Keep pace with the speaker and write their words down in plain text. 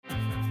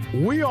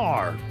We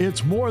are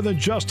It's More Than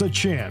Just a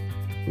Chant.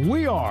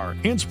 We are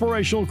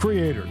inspirational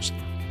creators,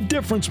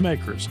 difference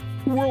makers,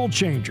 world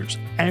changers,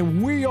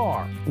 and we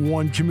are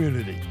one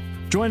community.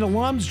 Join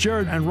alums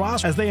Jared and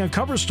Ross as they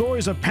uncover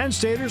stories of Penn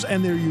Staters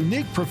and their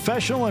unique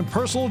professional and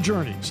personal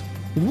journeys.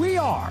 We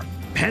are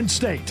Penn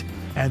State,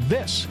 and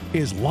this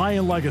is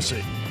Lion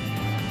Legacy.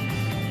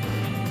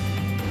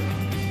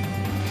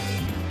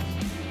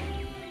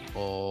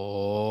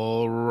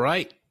 All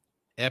right,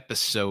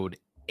 episode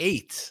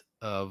 8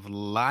 of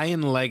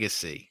Lion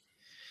Legacy.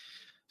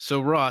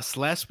 So, Ross,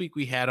 last week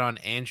we had on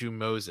Andrew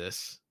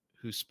Moses,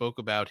 who spoke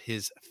about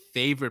his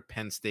favorite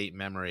Penn State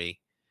memory,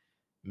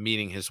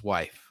 meeting his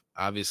wife.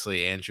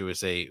 Obviously, Andrew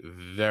is a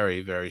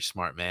very, very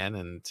smart man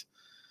and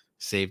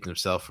saved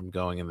himself from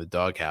going in the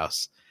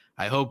doghouse.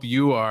 I hope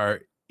you are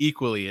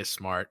equally as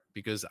smart,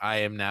 because I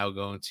am now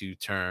going to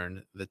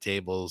turn the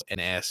tables and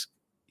ask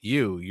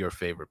you your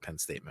favorite Penn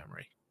State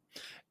memory.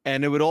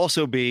 And it would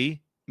also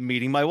be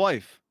meeting my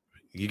wife.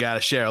 You got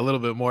to share a little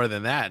bit more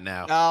than that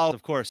now. Oh,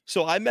 of course.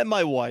 So I met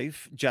my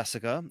wife,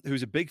 Jessica,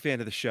 who's a big fan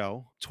of the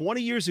show,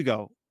 20 years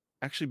ago.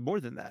 Actually,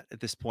 more than that at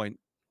this point.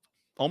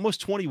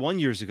 Almost 21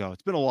 years ago.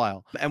 It's been a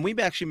while. And we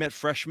actually met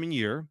freshman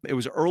year. It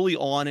was early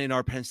on in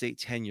our Penn State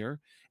tenure.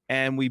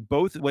 And we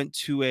both went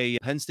to a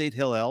Penn State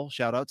Hillel,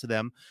 shout out to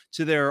them,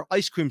 to their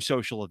ice cream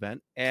social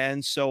event.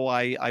 And so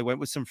I went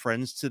with some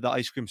friends to the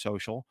ice cream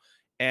social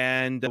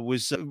and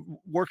was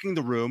working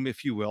the room,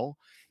 if you will,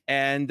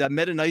 and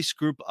met a nice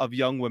group of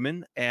young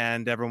women,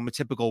 and everyone was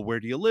typical, where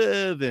do you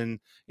live? And,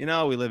 you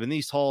know, we live in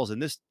these halls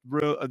and this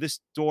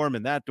dorm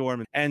and that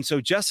dorm. And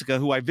so Jessica,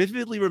 who I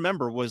vividly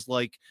remember was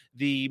like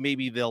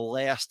maybe the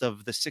last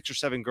of the 6 or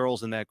 7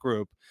 girls in that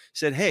group,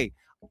 said, "Hey,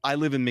 I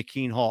live in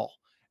McKean Hall."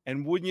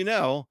 And wouldn't you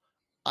know,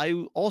 I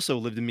also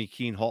lived in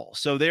McKean Hall.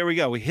 So there we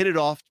go. We hit it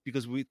off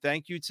because we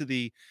thank you to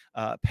the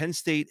Penn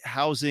State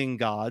housing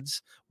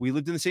gods. We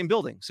lived in the same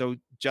building. So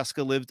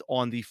Jessica lived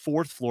on the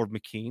 4th floor of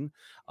McKean.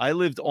 I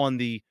lived on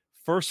the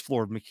 1st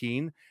floor of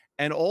McKean.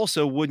 And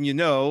also, wouldn't you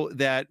know,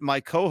 that my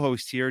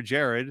co-host here,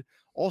 Jared,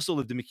 also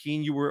lived in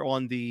McKean. You were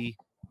on the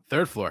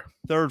 3rd floor.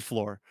 3rd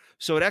floor.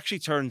 So it actually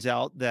turns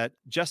out that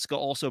Jessica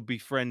also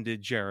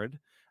befriended Jared.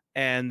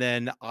 And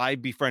then I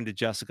befriended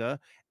Jessica.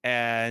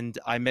 And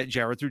I met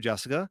Jared through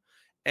Jessica.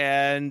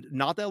 And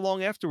not that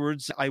long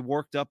afterwards, I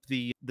worked up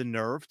the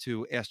nerve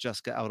to ask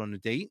Jessica out on a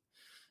date.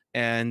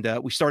 And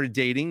we started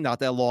dating not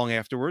that long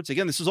afterwards.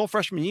 Again, this was all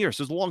freshman year,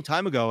 so it was a long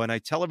time ago. And I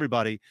tell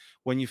everybody,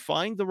 when you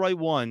find the right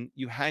one,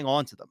 you hang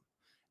on to them.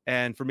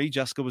 And for me,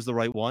 Jessica was the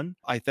right one.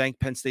 I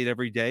thank Penn State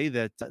every day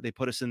that they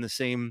put us in the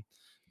same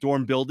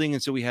dorm building.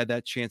 And so we had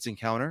that chance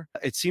encounter.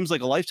 It seems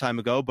like a lifetime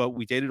ago, but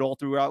we dated all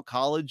throughout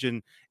college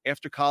and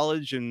after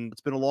college, and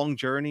it's been a long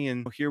journey.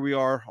 And here we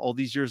are all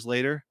these years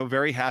later. I'm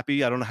very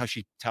happy. I don't know how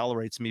she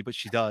tolerates me, but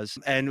she does.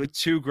 And with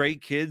 2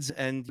 great kids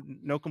and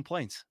no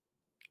complaints.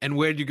 And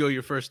where'd you go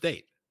your first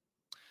date?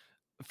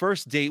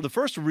 First date, the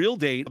first real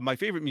date, my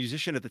favorite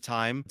musician at the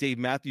time, Dave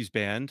Matthews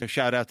Band, a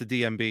shout out to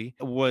DMB,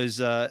 was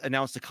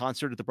announced a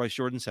concert at the Bryce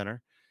Jordan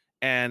Center.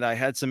 And I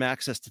had some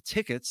access to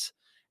tickets.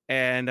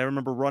 And I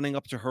remember running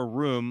up to her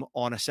room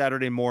on a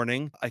Saturday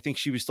morning. I think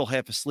she was still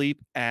half asleep,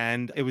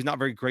 and it was not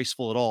very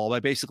graceful at all. I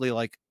basically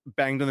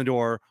banged on the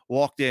door,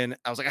 walked in.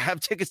 I was like, "I have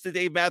tickets to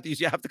Dave Matthews.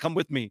 You have to come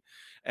with me."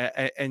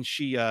 And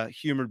she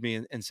humored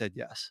me and said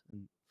yes.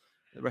 And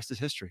the rest is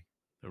history.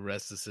 The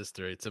rest is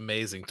history. It's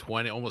amazing.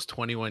 Almost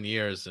 21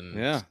 years. And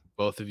yeah,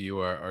 both of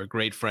you are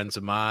great friends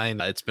of mine.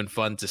 It's been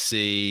fun to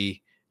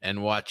see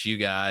and watch you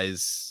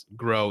guys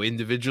grow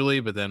individually,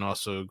 but then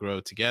also grow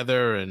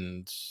together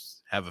and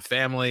have a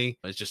family.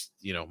 It's just,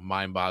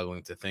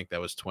 mind-boggling to think that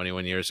was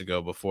 21 years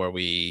ago, before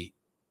we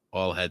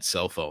all had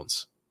cell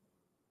phones.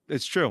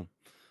 It's true.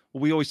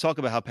 Well, we always talk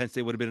about how Penn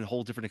State would have been a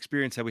whole different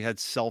experience had we had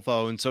cell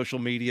phones, social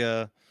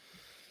media.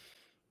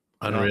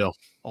 Unreal.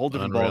 A whole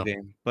different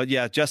ballgame. But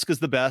yeah, Jessica's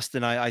the best,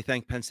 and I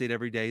thank Penn State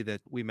every day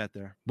that we met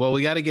there. Well,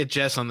 we got to get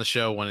Jess on the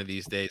show one of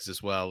these days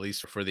as well, at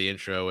least for the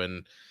intro,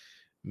 and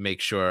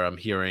make sure I'm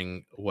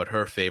hearing what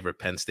her favorite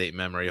Penn State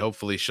memory.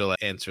 Hopefully she'll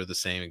answer the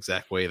same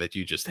exact way that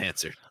you just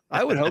answered.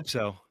 I would hope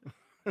so.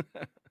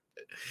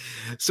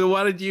 So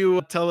why don't you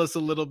tell us a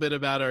little bit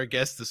about our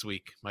guest this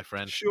week, my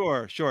friend?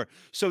 Sure.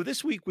 So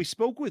this week we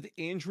spoke with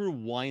Andrew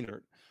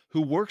Weinert,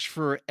 who works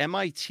for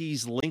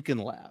MIT's Lincoln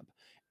Lab.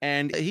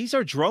 And he's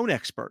our drone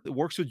expert.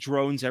 Works with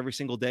drones every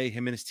single day,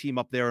 him and his team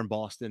up there in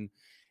Boston.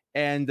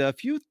 And a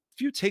few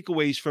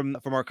takeaways from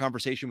our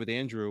conversation with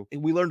Andrew.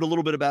 We learned a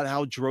little bit about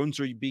how drones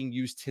are being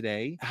used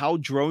today, how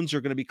drones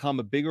are going to become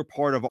a bigger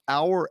part of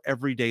our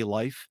everyday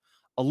life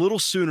a little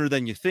sooner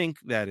than you think,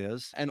 that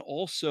is, and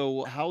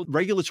also how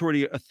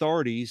regulatory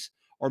authorities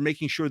are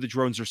making sure the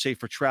drones are safe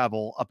for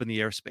travel up in the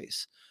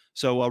airspace.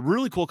 So a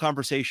really cool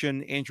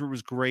conversation. Andrew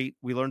was great.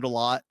 We learned a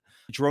lot.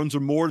 Drones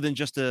are more than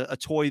just a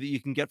toy that you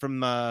can get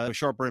from a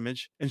Sharper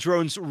Image. And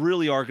drones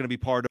really are going to be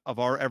part of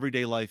our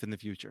everyday life in the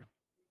future.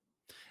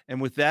 And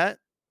with that,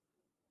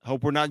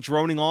 hope we're not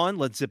droning on.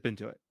 Let's zip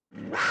into it.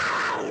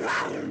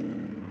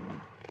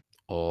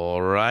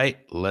 All right,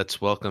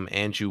 let's welcome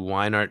Andrew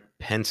Weinert,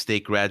 Penn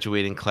State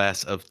graduating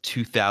class of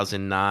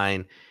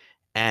 2009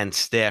 and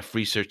Staff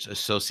Research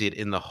Associate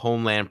in the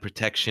Homeland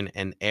Protection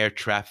and Air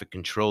Traffic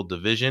Control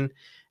Division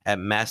at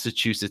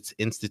Massachusetts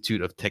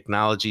Institute of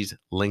Technology's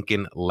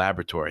Lincoln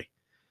Laboratory.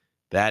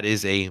 That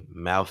is a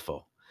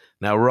mouthful.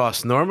 Now,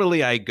 Ross,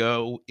 normally I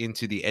go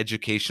into the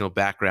educational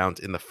background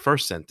in the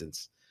first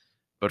sentence,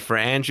 but for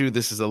Andrew,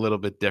 this is a little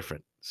bit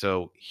different.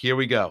 So here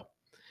we go.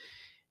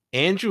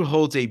 Andrew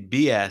holds a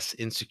BS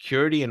in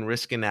security and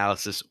risk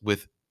analysis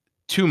with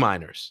 2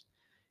 minors,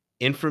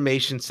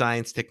 information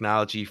science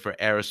technology for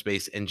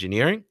aerospace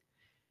engineering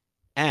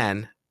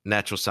and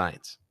natural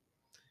science.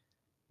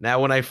 Now,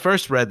 when I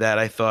first read that,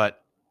 I thought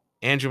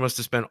Andrew must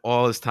have spent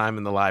all his time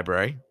in the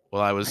library.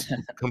 Well, I was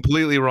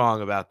completely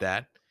wrong about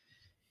that.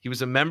 He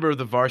was a member of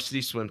the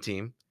varsity swim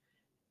team,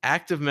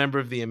 active member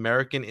of the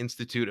American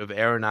Institute of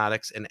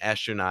Aeronautics and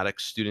Astronautics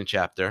student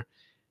chapter,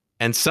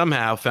 and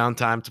somehow found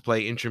time to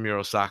play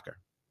intramural soccer.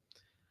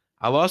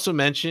 I'll also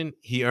mention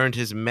he earned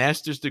his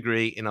master's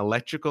degree in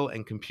electrical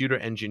and computer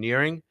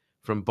engineering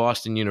from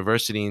Boston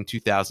University in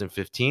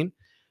 2015,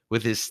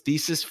 with his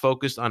thesis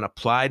focused on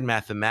applied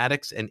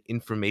mathematics and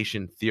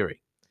information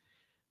theory.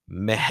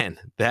 Man,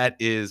 that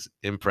is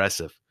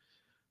impressive.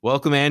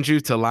 Welcome, Andrew,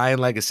 to Lion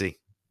Legacy.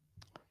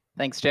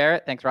 Thanks,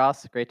 Jarrett. Thanks,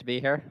 Ross. Great to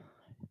be here.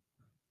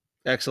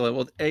 Excellent.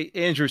 Well, hey,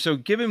 Andrew, so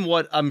given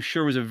what I'm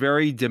sure was a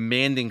very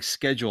demanding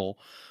schedule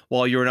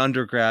while you're an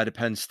undergrad at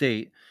Penn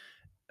State,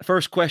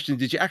 first question,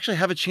 did you actually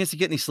have a chance to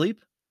get any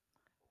sleep?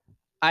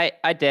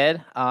 I did.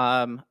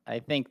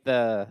 I think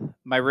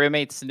my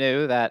roommates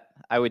knew that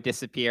I would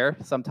disappear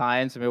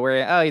sometimes. I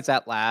mean, he's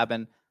at lab.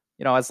 And,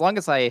 as long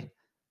as I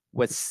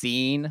was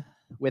seen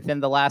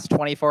within the last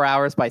 24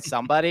 hours by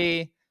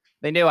somebody,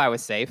 they knew I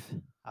was safe.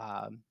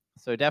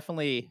 So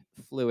definitely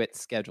fluid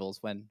schedules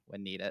when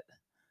needed.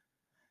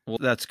 Well,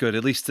 that's good.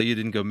 At least you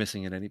didn't go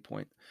missing at any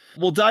point.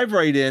 We'll dive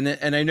right in,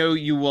 and I know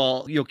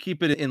you'll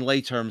keep it in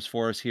lay terms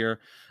for us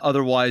here.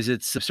 Otherwise,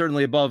 it's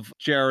certainly above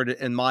Jared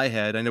and my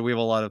head. I know we have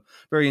a lot of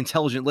very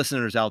intelligent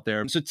listeners out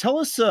there. So tell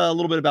us a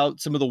little bit about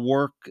some of the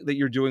work that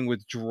you're doing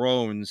with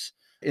drones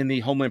in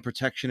the Homeland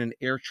Protection and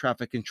Air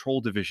Traffic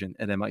Control Division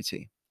at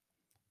MIT.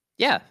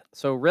 Yeah.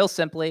 So real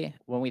simply,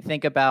 when we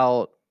think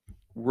about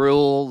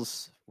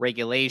rules,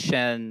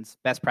 regulations,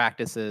 best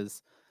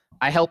practices,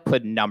 I help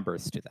put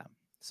numbers to them.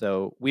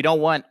 So we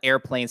don't want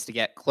airplanes to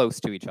get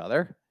close to each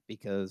other,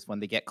 because when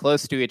they get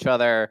close to each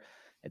other,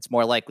 it's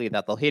more likely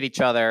that they'll hit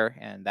each other,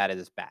 and that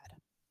is bad.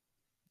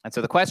 And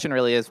so the question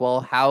really is,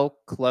 well, how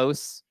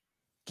close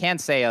can,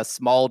 say, a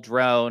small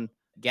drone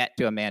get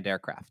to a manned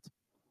aircraft?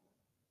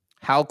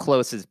 How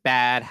close is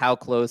bad? How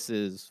close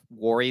is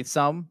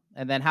worrisome?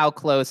 And then how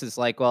close is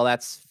like, well,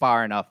 that's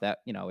far enough that,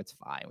 it's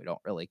fine. We don't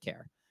really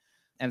care.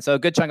 And so a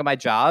good chunk of my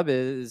job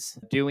is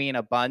doing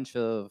a bunch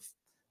of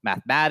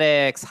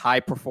mathematics, high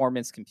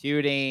performance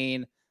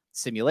computing,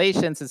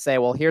 simulations, and say,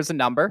 well, here's a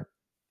number.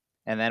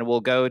 And then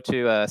we'll go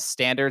to a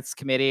standards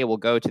committee. We'll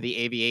go to the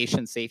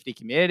aviation safety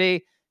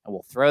community, and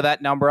we'll throw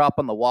that number up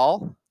on the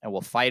wall, and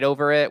we'll fight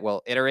over it.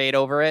 We'll iterate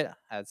over it,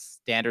 as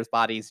standards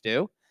bodies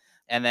do.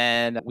 And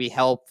then we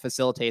help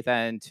facilitate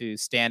that into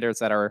standards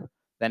that are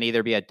then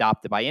either be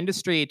adopted by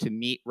industry to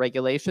meet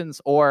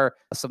regulations, or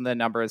some of the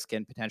numbers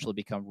can potentially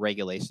become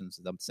regulations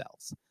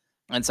themselves.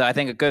 And so I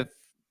think a good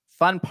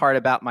fun part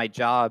about my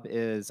job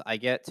is I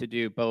get to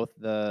do both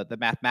the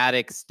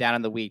mathematics down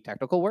in the weeds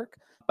technical work,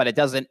 but it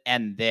doesn't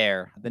end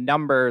there. The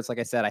numbers, like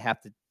I said, I have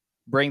to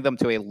bring them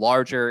to a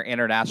larger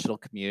international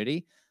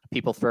community.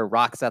 People throw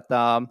rocks at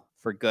them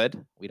for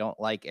good. We don't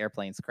like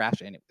airplanes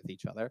crashing with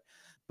each other.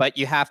 But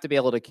you have to be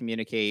able to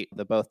communicate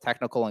the both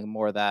technical and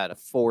more that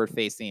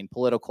forward-facing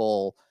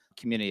political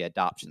community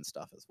adoption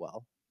stuff as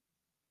well.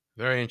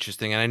 Very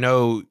interesting. And I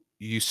know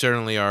you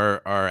certainly are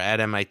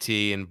at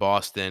MIT in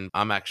Boston.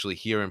 I'm actually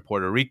here in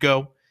Puerto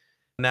Rico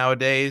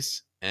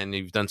nowadays, and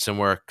you've done some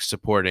work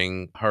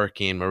supporting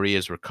Hurricane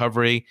Maria's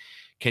recovery.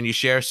 Can you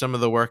share some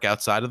of the work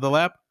outside of the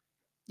lab?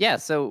 Yeah,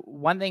 so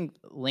one thing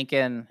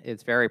Lincoln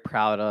is very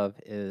proud of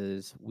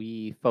is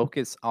we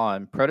focus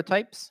on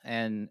prototypes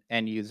and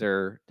end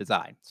user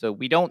design. So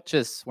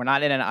we're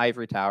not in an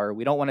ivory tower.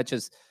 We don't want to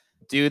just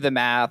do the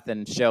math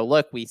and show,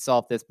 look, we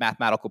solved this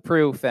mathematical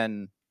proof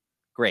and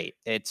great.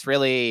 It's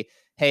really,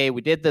 hey,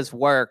 we did this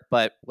work,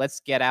 but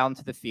let's get out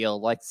into the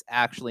field. Let's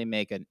actually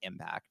make an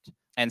impact.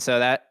 And so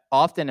that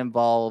often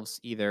involves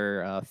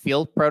either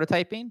field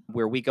prototyping,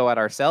 where we go out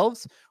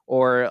ourselves,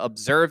 or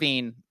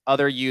observing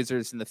other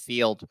users in the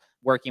field,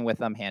 working with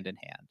them hand in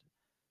hand.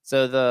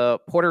 So the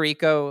Puerto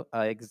Rico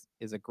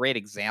is a great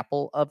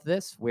example of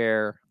this,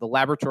 where the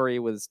laboratory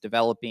was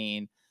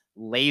developing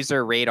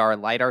laser radar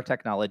LiDAR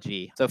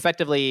technology. So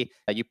effectively,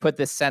 you put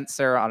this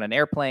sensor on an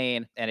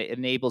airplane, and it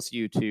enables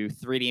you to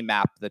 3D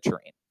map the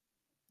terrain.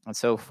 And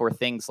so for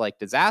things like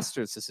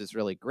disasters, this is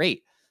really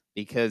great,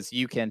 because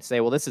you can say,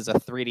 well, this is a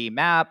 3D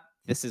map.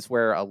 This is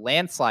where a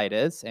landslide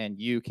is. And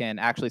you can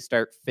actually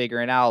start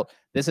figuring out,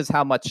 this is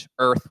how much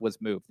earth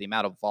was moved, the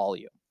amount of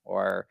volume,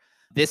 or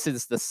this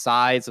is the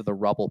size of the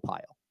rubble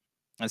pile.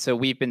 And so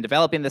we've been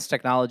developing this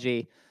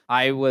technology.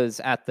 I was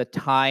at the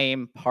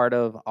time part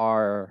of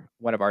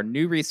one of our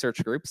new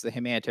research groups, the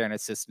Humanitarian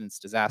Assistance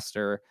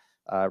Disaster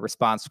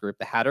Response Group,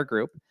 the Hatter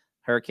Group.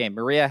 Hurricane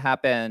Maria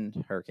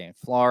happened, Hurricane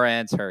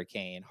Florence,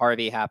 Hurricane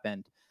Harvey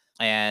happened.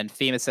 And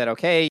FEMA said,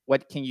 okay,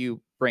 what can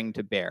you bring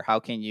to bear?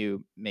 How can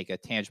you make a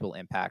tangible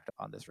impact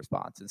on this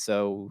response? And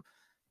so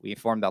we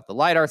formed out the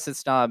LiDAR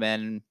system,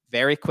 and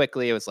very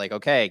quickly it was like,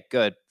 okay,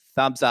 good,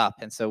 thumbs up.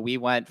 And so we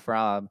went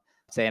from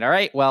saying, all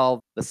right, well,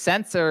 the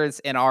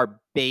sensor's in our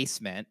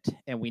basement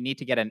and we need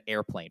to get an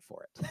airplane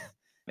for it.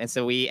 And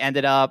so we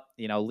ended up,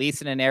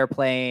 leasing an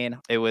airplane.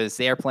 The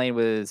airplane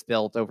was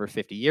built over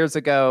 50 years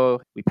ago.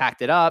 We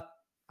packed it up.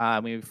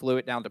 We flew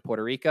it down to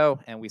Puerto Rico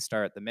and we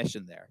started the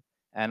mission there.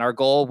 And our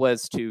goal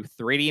was to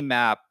 3D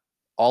map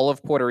all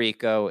of Puerto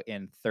Rico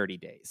in 30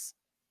 days.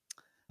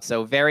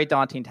 So very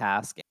daunting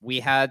task. We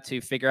had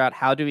to figure out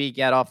how do we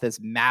get off this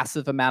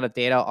massive amount of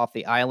data off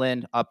the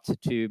island up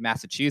to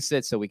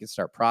Massachusetts so we could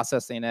start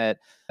processing it.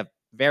 A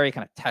very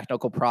kind of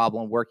technical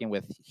problem working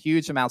with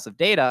huge amounts of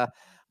data.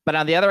 But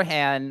on the other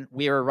hand,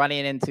 we were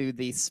running into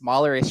these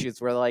smaller issues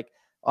where like,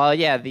 oh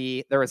yeah,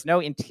 there was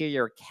no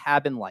interior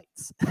cabin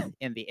lights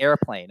in the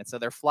airplane. And so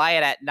they're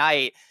flying at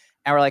night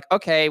and we're like,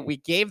 okay, we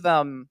gave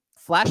them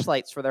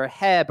flashlights for their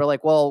head, but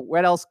like, well,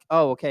 what else?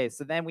 Oh, okay.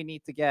 So then we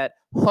need to get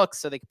hooks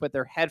so they can put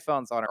their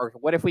headphones on. Or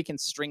what if we can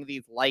string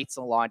these lights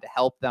along to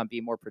help them be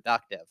more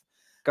productive?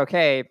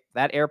 Okay,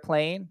 that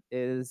airplane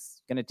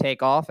is going to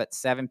take off at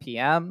 7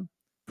 p.m.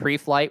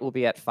 Pre-flight will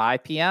be at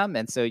 5 p.m.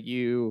 And so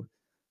you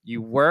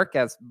work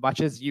as much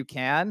as you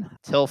can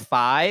till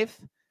 5.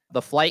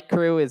 The flight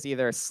crew is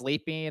either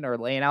sleeping or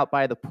laying out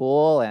by the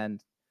pool,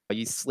 and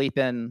you sleep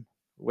in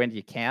when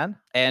you can.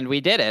 And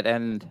we did it.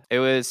 And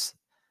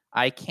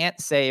I can't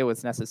say it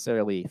was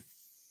necessarily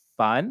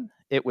fun.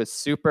 It was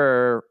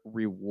super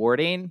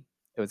rewarding.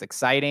 It was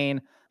exciting.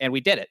 And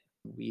we did it.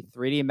 We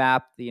 3D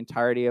mapped the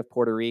entirety of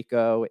Puerto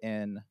Rico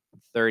in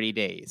 30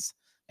 days.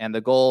 And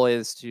the goal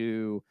is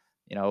to,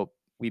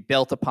 we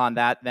built upon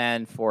that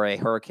then for a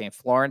Hurricane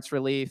Florence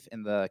relief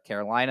in the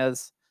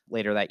Carolinas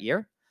later that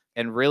year,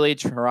 and really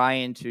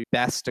trying to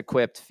best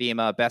equip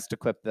FEMA, best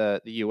equip the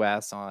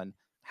U.S. on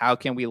how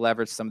can we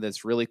leverage some of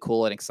this really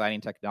cool and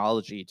exciting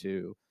technology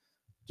to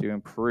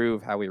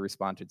improve how we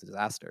respond to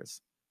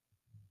disasters.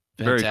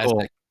 Very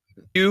cool.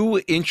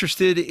 You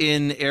interested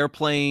in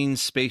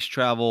airplanes, space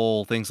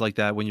travel, things like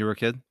that when you were a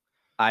kid?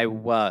 I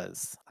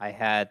was. I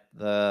had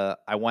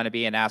I Want to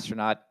Be an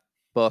Astronaut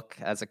book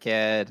as a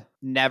kid.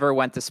 Never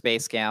went to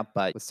space camp,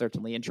 but was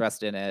certainly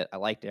interested in it. I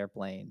liked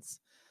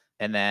airplanes.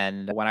 And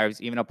then when I was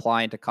even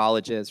applying to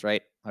colleges,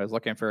 right, I was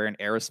looking for an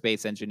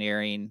aerospace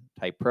engineering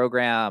type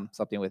program,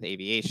 something with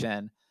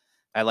aviation.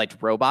 I liked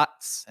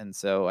robots. And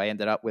so I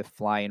ended up with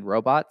flying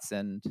robots.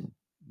 And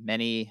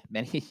many,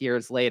 many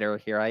years later,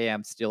 here I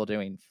am still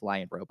doing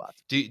flying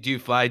robots. Do you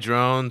fly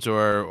drones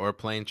or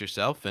planes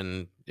yourself?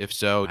 And if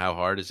so, how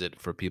hard is it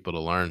for people to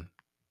learn?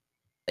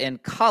 In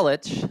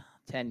college,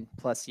 10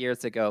 plus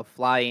years ago,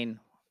 flying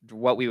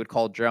what we would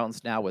call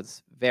drones now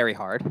was very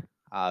hard,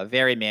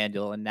 very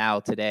manual. And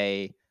now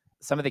today,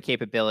 some of the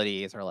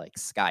capabilities are like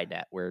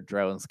Skynet, where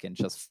drones can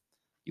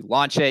you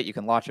launch it, you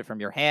can launch it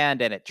from your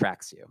hand and it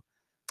tracks you.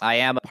 I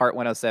am a Part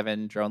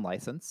 107 drone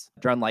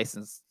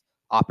license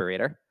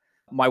operator.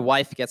 My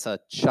wife gets a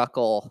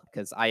chuckle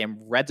because I am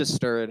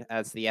registered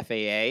as the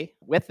FAA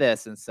with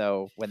this. And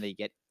so when they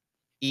get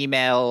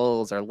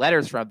emails or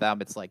letters from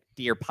them, it's like,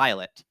 dear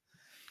pilot.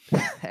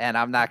 And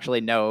I'm actually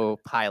no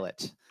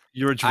pilot.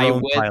 You're a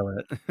drone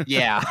pilot.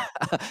 Yeah.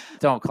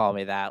 Don't call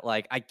me that.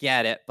 Like, I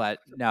get it, but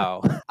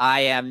no,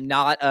 I am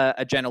not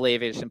a general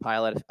aviation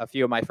pilot. A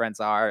few of my friends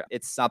are.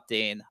 It's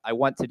something I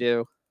want to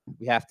do.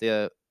 We have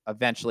to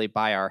eventually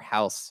buy our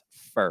house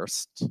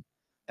first.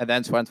 And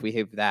then once we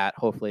have that,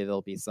 hopefully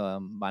there'll be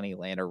some money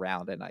laying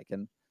around and I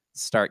can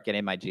start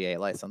getting my GA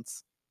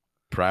license.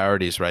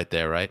 Priorities right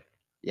there, right?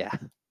 Yeah.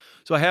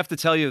 So I have to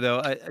tell you,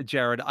 though,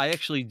 Jared, I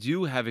actually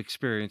do have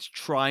experience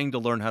trying to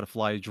learn how to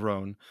fly a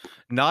drone,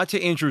 not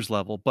to Andrew's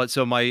level, but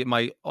so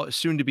my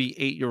soon-to-be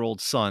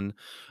 8-year-old son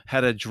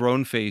had a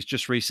drone phase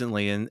just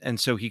recently, and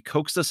so he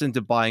coaxed us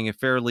into buying a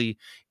fairly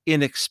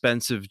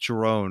inexpensive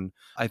drone.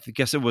 I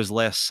guess it was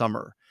last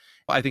summer.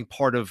 I think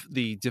part of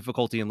the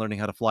difficulty in learning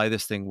how to fly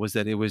this thing was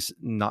that it was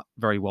not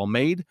very well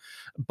made,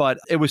 but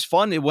it was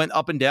fun. It went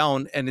up and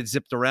down and it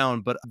zipped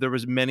around, but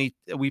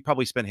we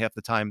probably spent half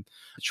the time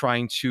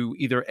trying to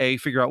either A,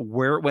 figure out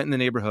where it went in the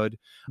neighborhood,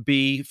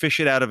 B, fish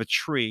it out of a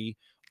tree,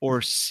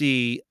 or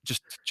C,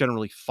 just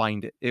generally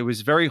find it. It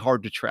was very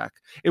hard to track.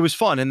 It was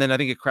fun. And then I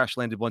think it crash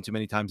landed one too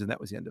many times and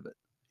that was the end of it.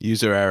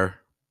 User error.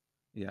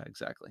 Yeah,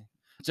 exactly.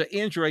 So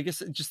Andrew, I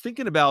guess just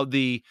thinking about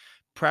the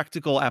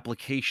practical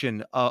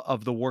application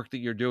of the work that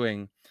you're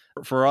doing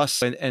for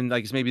us and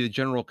like maybe the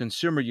general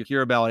consumer, you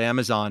hear about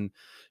Amazon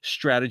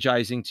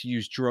strategizing to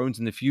use drones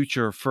in the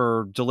future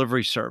for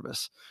delivery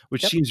service,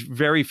 which seems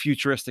very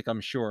futuristic, I'm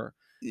sure.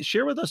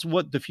 Share with us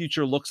what the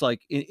future looks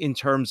like in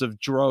terms of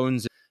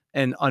drones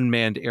and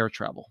unmanned air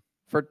travel.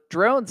 For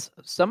drones,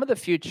 some of the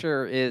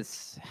future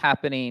is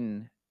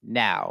happening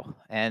now.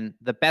 And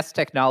the best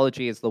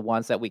technology is the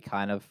ones that we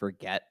kind of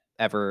forget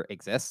ever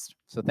exist.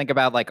 So think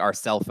about like our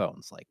cell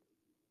phones. Like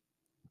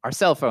our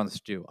cell phones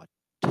do a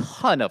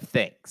ton of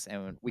things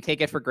and we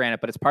take it for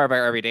granted, but it's part of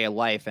our everyday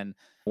life. And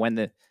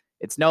when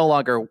it's no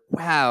longer,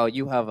 wow,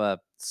 you have a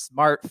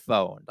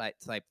smartphone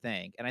type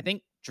thing. And I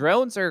think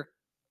drones are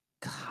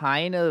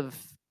kind of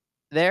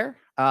there,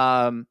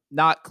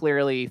 not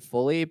clearly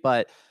fully,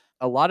 but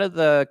a lot of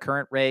the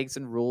current regs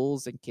and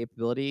rules and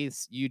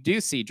capabilities, you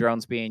do see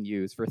drones being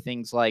used for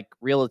things like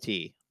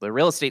realty. The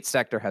real estate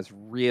sector has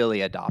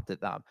really adopted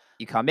them.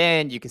 You come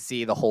in, you can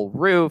see the whole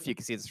roof, you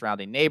can see the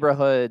surrounding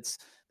neighborhoods.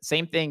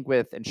 Same thing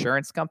with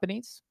insurance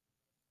companies.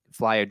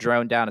 Fly a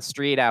drone down a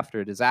street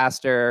after a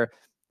disaster.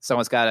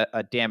 Someone's got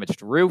a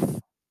damaged roof.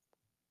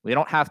 We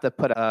don't have to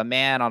put a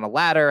man on a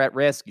ladder at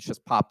risk. You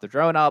just pop the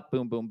drone up,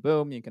 boom, boom,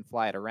 boom. You can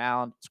fly it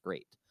around. It's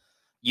great.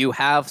 You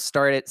have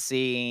started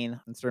seeing,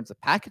 in terms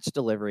of package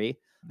delivery,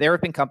 there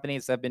have been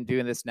companies that have been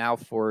doing this now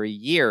for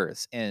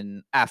years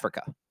in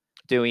Africa,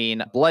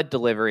 doing blood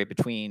delivery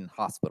between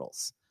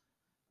hospitals.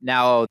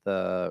 Now,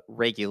 the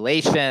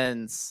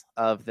regulations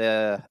of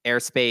the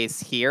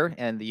airspace here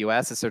in the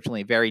US is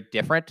certainly very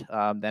different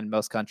than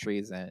most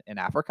countries in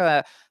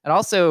Africa. And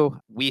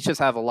also, we just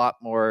have a lot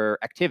more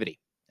activity.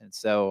 And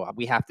so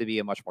we have to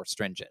be much more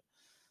stringent.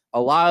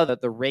 A lot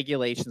of the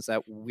regulations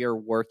that we're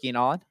working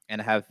on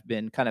and have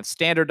been kind of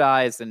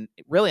standardized and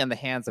really in the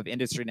hands of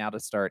industry now to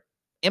start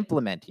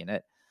implementing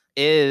it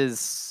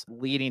is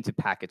leading to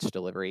package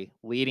delivery,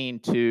 leading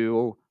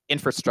to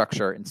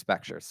infrastructure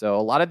inspection. So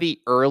a lot of the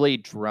early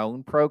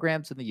drone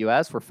programs in the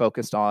US were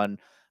focused on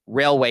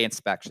railway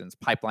inspections,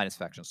 pipeline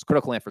inspections,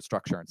 critical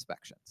infrastructure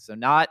inspections. So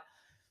not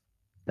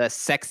the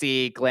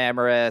sexy,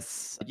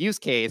 glamorous use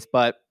case,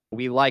 but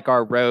we like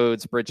our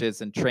roads,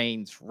 bridges, and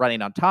trains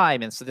running on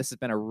time. And so this has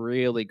been a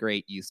really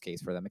great use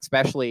case for them,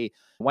 especially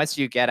once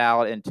you get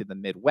out into the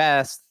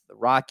Midwest, the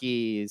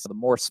Rockies, the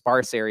more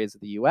sparse areas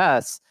of the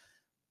US.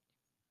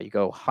 You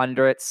go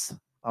hundreds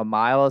of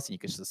miles, and you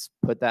can just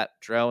put that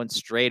drone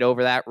straight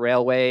over that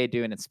railway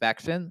doing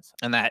inspections.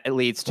 And that it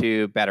leads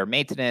to better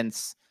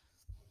maintenance,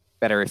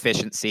 better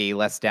efficiency,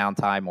 less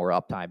downtime, more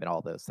uptime, and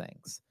all those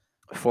things.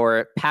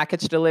 For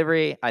package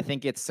delivery, I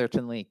think it's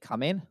certainly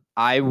coming.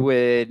 I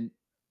would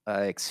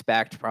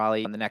expect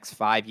probably in the next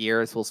 5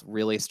 years, we'll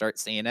really start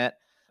seeing it.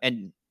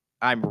 And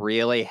I'm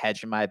really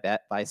hedging my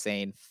bet by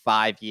saying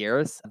 5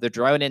 years. The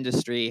drone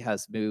industry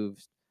has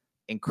moved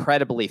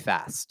incredibly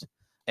fast.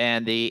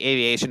 And the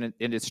aviation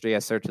industry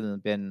has certainly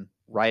been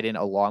riding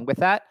along with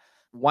that.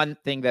 One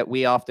thing that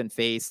we often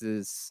face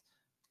is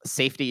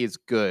safety is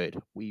good.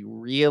 We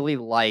really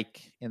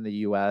like in the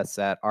US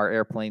that our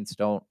airplanes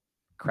don't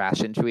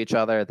crash into each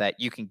other, that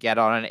you can get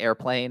on an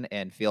airplane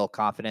and feel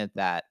confident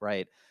that,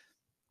 right,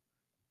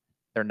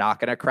 they're not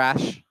going to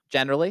crash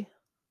generally.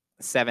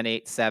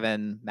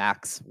 787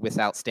 MAX was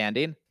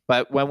outstanding.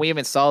 But when we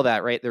even saw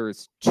that, right, there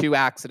was 2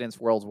 accidents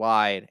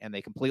worldwide and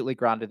they completely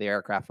grounded the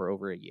aircraft for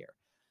over a year.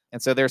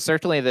 And so there's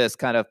certainly this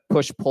kind of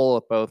push-pull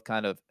of both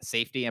kind of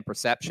safety and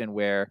perception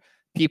where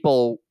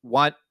people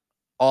want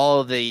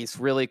all of these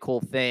really cool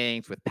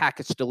things with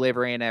package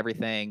delivery and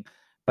everything,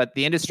 but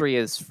the industry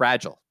is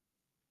fragile.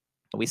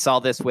 We saw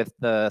this with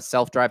the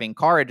self-driving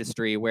car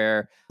industry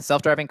where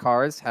self-driving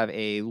cars have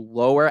a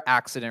lower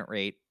accident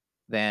rate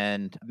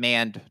than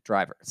manned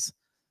drivers.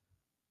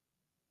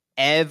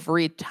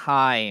 Every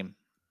time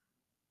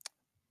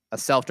a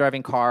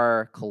self-driving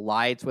car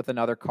collides with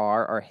another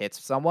car or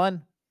hits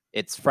someone,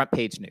 it's front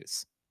page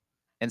news.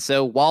 And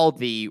so while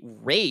the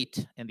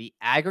rate and the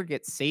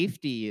aggregate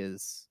safety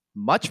is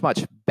much,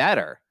 much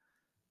better,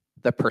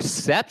 the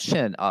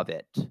perception of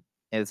it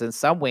is in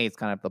some ways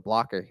kind of the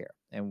blocker here.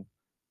 And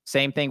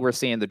same thing we're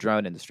seeing in the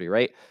drone industry,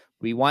 right?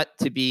 We want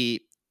to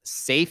be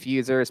safe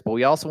users, but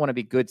we also want to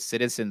be good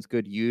citizens,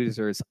 good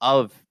users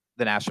of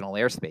the national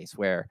airspace,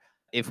 where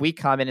if we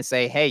come in and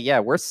say, hey, yeah,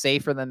 we're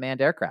safer than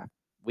manned aircraft,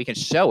 we can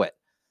show it.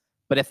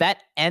 But if that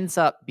ends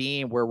up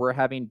being where we're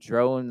having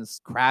drones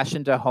crash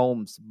into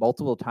homes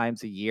multiple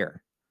times a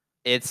year,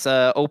 it's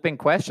an open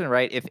question,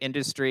 right? If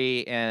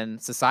industry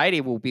and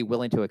society will be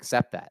willing to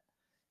accept that.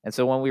 And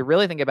so when we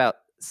really think about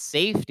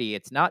safety,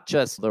 it's not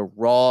just the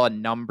raw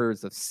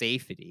numbers of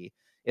safety.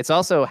 It's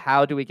also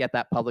how do we get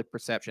that public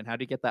perception? How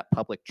do you get that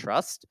public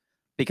trust?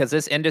 Because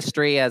this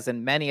industry, as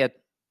in many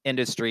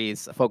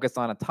industries focused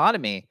on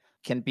autonomy,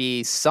 can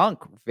be sunk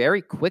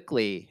very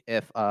quickly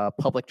if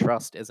public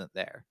trust isn't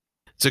there.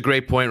 It's a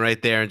great point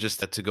right there. And just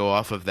to go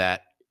off of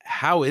that,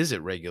 how is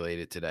it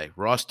regulated today?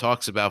 Ross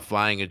talks about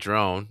flying a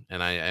drone,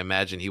 and I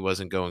imagine he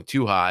wasn't going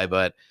too high,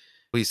 but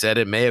he said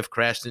it may have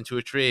crashed into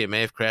a tree. It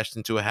may have crashed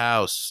into a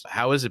house.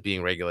 How is it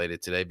being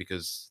regulated today?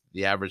 Because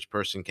the average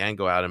person can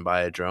go out and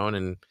buy a drone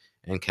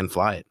and can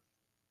fly it.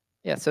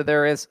 Yeah, so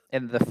there is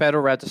in the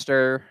Federal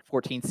Register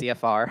 14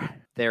 CFR,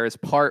 there is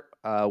part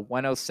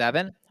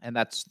 107, and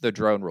that's the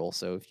drone rule.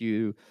 So if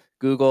you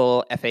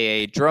Google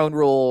FAA drone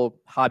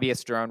rule,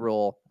 hobbyist drone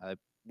rule,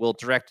 will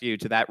direct you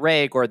to that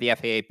reg or the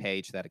FAA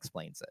page that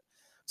explains it.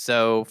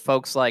 So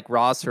folks like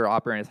Ross who are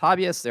operating as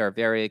hobbyists, there are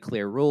very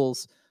clear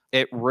rules.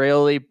 It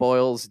really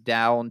boils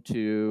down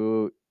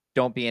to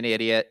don't be an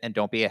idiot and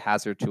don't be a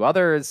hazard to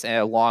others, and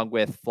along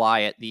with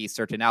fly at these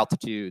certain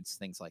altitudes,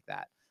 things like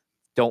that.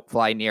 Don't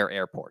fly near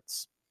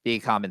airports. Be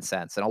common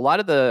sense. And a lot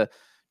of the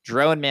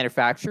drone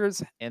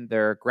manufacturers in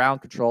their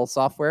ground control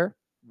software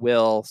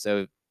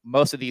so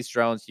most of these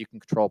drones you can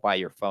control by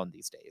your phone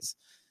these days.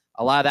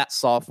 A lot of that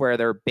software,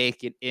 they're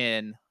baking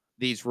in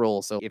these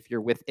rules. So if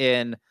you're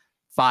within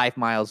 5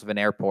 miles of an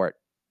airport,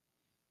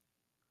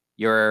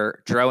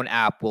 your drone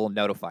app will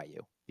notify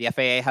you. The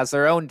FAA has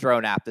their own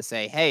drone app to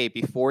say, hey,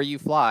 before you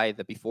fly,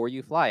 the Before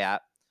You Fly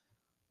app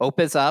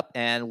opens up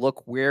and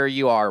look where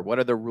you are. What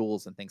are the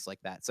rules and things like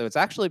that? So it's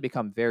actually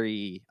become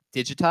very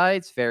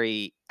digitized,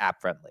 very app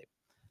friendly.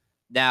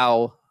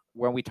 Now,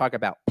 when we talk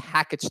about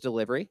package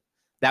delivery,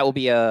 that will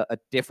be a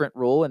different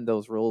rule, and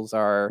those rules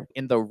are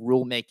in the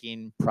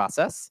rulemaking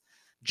process.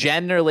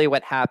 Generally,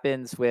 what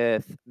happens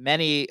with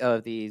many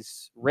of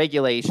these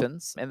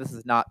regulations, and this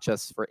is not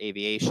just for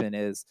aviation,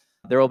 is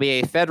there will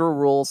be a federal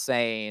rule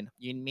saying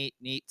you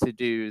need to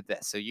do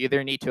this. So you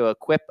either need to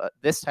equip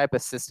this type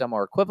of system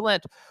or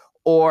equivalent,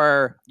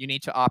 or you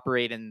need to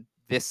operate in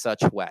this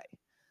such way.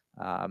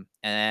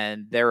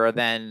 And there are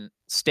then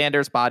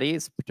standards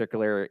bodies,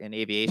 particularly in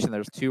aviation,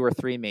 there's 2 or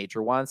 3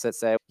 major ones that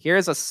say,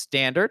 here's a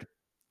standard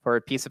for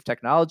a piece of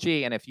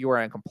technology, and if you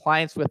are in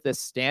compliance with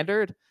this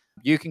standard,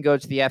 you can go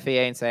to the FAA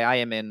and say, I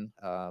am in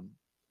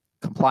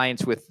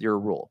compliance with your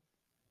rule.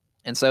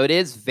 And so it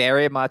is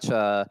very much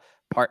a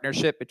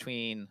partnership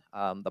between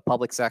the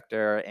public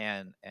sector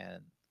and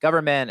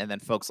government, and then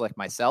folks like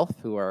myself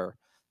who are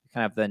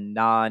kind of the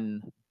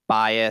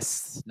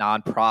non-biased,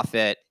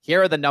 non-profit,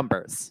 here are the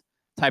numbers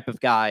type of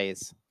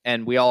guys,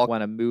 and we all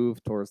want to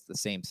move towards the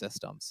same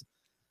systems.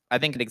 I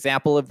think an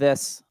example of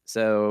this,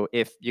 so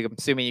if you're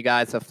assuming you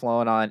guys have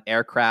flown on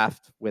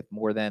aircraft with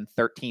more than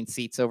 13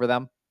 seats over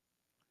them.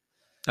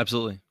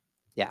 Absolutely.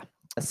 Yeah.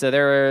 So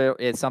there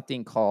is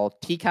something called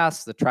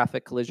TCAS, the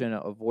Traffic Collision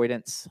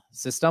Avoidance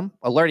System,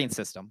 Alerting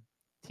System.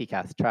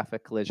 TCAS,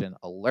 Traffic Collision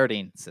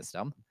Alerting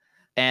System.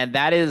 And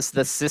that is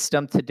the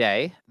system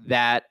today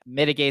that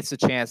mitigates the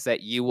chance that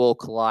you will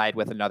collide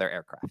with another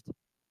aircraft.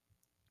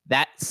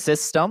 That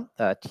system,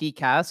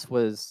 TCAS,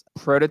 was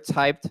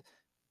prototyped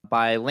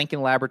by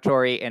Lincoln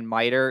Laboratory and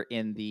MITRE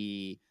in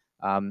the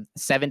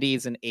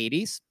 70s and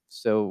 80s.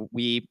 So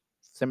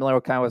similar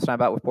to kind of what I was talking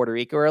about with Puerto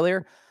Rico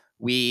earlier,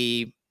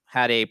 we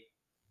had a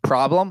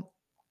problem,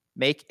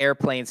 make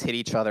airplanes hit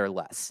each other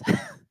less.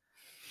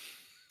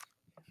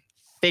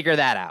 Figure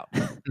that out.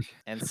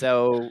 And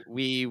so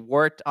we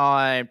worked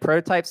on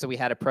prototypes. So we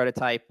had to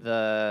prototype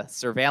the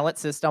surveillance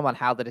system on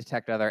how to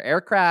detect other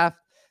aircraft.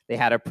 They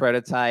had a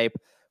prototype,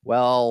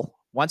 well,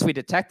 once we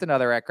detect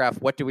another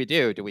aircraft, what do we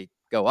do? Do we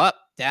go up,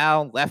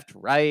 down, left,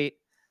 right?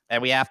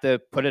 And we have to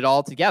put it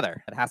all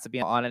together. It has to be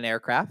on an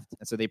aircraft.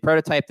 And so they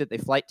prototyped it, they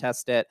flight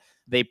tested it.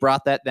 They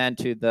brought that then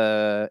to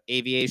the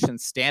aviation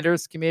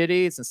standards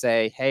communities and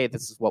say, hey,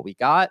 this is what we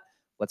got.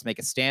 Let's make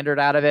a standard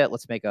out of it.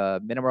 Let's make a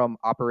minimum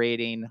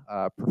operating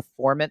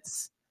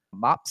performance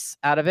MOPS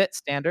out of it,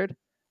 standard.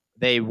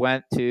 They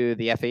went to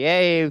the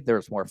FAA. There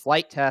was more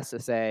flight tests to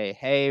say,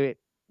 hey,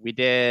 we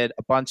did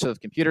a bunch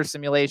of computer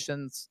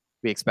simulations.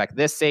 We expect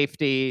this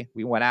safety.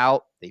 We went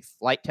out, they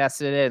flight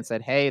tested it and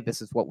said, hey,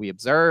 this is what we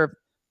observed.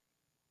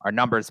 Our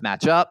numbers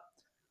match up.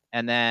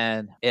 And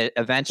then it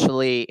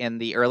eventually, in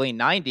the early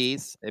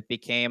 90s, it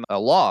became a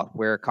law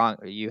where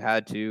you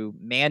had to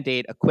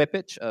mandate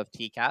equipage of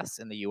TCAS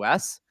in the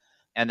US.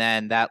 And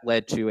then that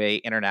led to an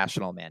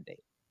international mandate.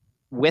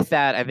 With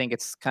that, I think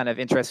it's kind of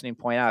interesting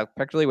to point out,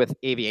 particularly with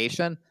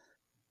aviation,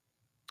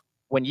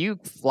 when you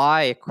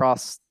fly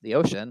across the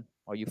ocean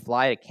or you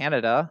fly to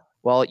Canada,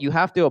 well, you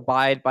have to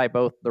abide by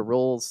both the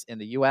rules in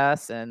the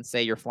US and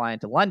say you're flying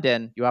to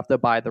London, you have to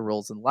abide the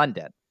rules in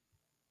London.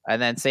 And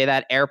then say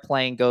that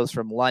airplane goes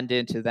from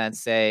London to then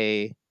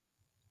say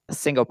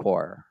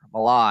Singapore,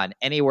 Milan,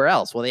 anywhere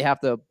else. Well, they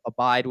have to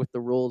abide with the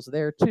rules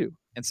there too.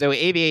 And so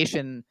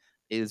aviation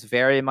is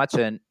very much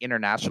an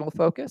international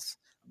focus.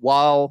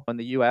 While in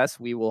the US,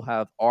 we will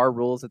have our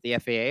rules at the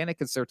FAA, and it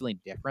can certainly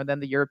differ than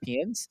the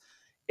Europeans.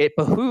 It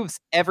behooves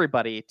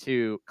everybody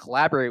to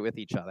collaborate with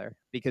each other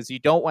because you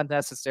don't want to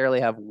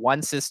necessarily have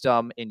one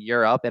system in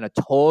Europe and a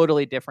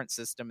totally different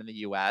system in the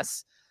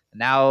US.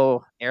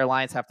 Now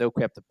airlines have to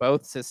equip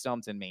both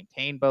systems and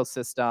maintain both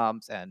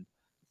systems. And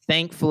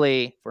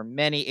thankfully, for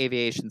many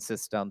aviation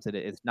systems, it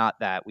is not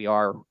that. We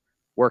are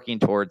working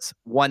towards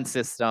one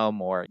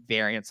system or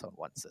variants on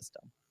one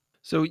system.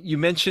 So you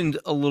mentioned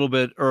a little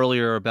bit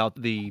earlier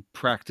about the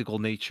practical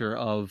nature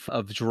of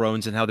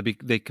drones and how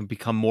they can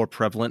become more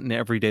prevalent in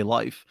everyday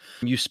life.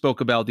 You spoke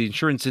about the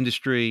insurance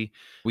industry.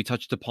 We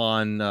touched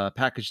upon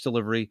package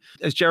delivery.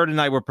 As Jared and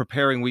I were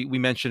preparing, we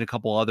mentioned a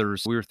couple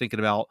others. We were thinking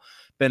about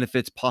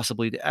benefits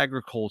possibly to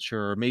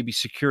agriculture, or maybe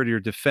security or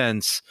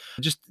defense.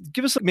 Just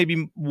give us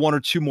maybe 1 or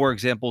 2 more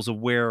examples of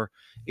where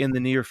in the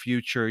near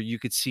future you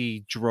could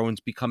see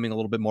drones becoming a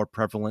little bit more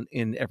prevalent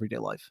in everyday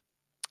life.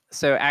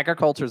 So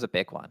agriculture is a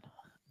big one.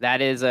 That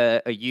is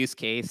a use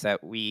case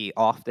that we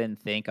often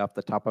think off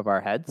the top of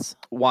our heads.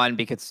 One,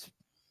 because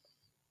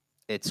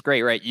It's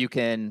great, right? You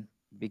can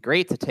be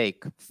great to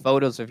take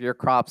photos of your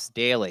crops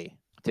daily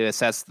to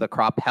assess the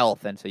crop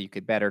health, and so you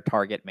could better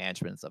target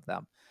management of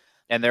them.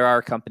 And there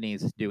are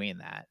companies doing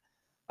that.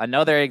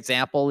 Another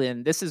example,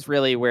 and this is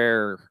really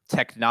where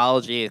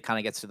technology kind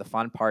of gets to the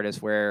fun part, is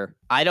where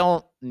I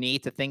don't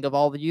need to think of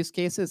all the use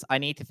cases. I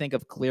need to think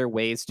of clear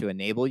ways to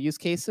enable use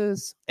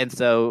cases. And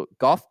so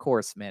golf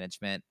course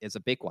management is a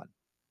big one.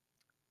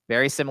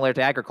 Very similar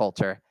to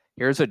agriculture.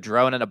 Here's a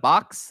drone in a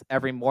box.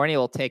 Every morning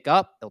it'll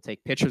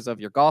take pictures of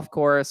your golf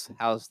course.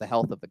 How's the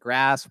health of the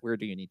grass? Where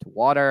do you need to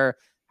water?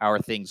 How are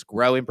things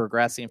growing,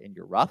 progressing in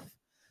your rough?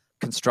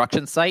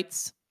 Construction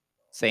sites,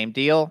 same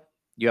deal.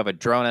 You have a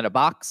drone in a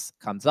box,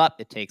 comes up,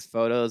 it takes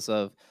photos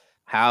of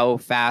how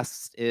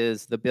fast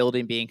is the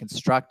building being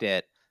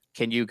constructed.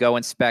 Can you go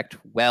inspect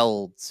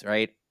welds,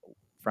 right,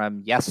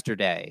 from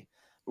yesterday?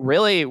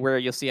 Really, where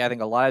you'll see, I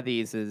think, a lot of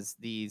these is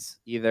these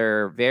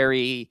either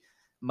very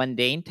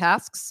mundane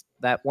tasks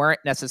that weren't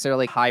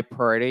necessarily high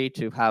priority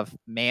to have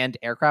manned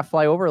aircraft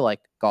fly over, like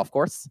golf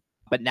course,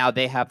 but now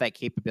they have that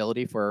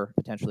capability for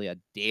potentially a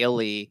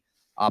daily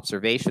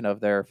observation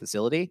of their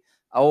facility,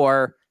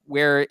 or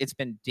where it's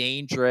been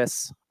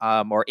dangerous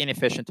or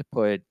inefficient to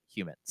put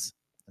humans.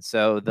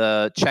 So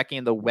the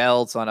checking the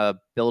welds on a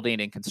building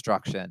in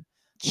construction,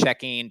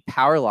 checking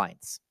power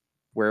lines,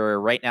 where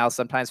right now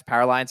sometimes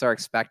power lines are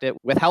expected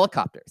with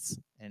helicopters,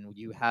 and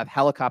you have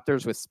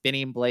helicopters with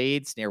spinning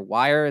blades near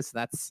wires.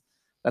 That's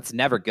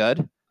never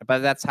good, but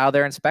that's how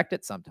they're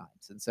inspected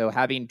sometimes. And so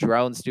having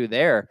drones do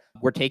there,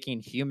 we're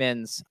taking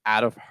humans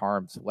out of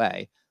harm's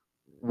way,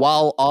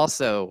 while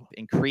also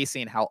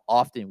increasing how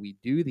often we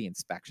do the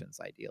inspections,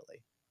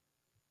 ideally.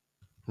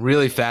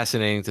 Really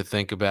fascinating to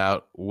think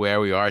about where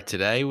we are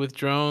today with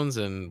drones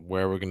and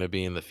where we're going to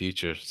be in the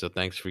future. So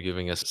thanks for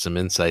giving us some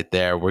insight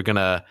there. We're going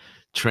to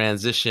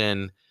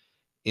transition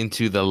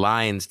into the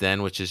Lion's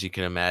Den, which, as you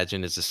can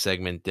imagine, is a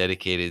segment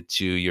dedicated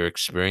to your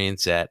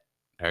experience at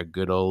our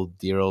good old,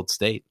 dear old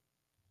state.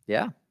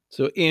 Yeah.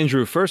 So,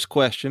 Andrew, first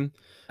question.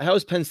 How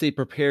has Penn State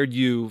prepared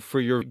you for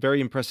your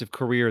very impressive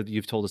career that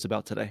you've told us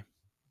about today?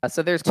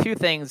 So there's two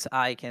things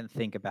I can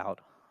think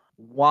about.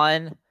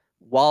 One,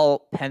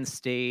 while Penn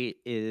State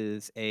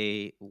is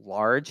a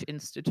large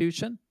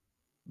institution,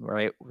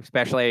 right,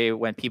 especially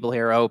when people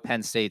hear, oh,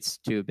 Penn State's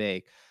too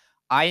big,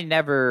 I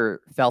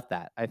never felt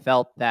that. I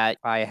felt that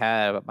I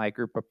had my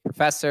group of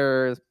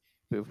professors,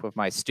 group of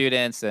my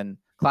students and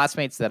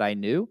classmates that I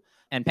knew,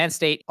 and Penn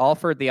State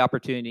offered the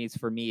opportunities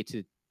for me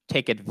to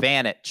take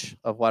advantage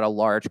of what a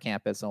large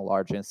campus and a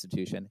large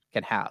institution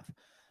can have.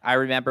 I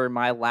remember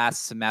my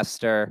last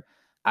semester,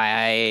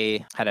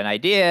 I had an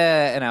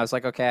idea and I was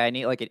like, okay, I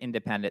need like an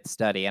independent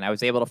study. And I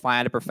was able to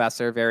find a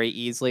professor very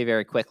easily,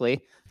 very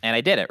quickly. And I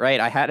did it, right?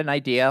 I had an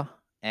idea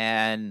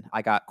and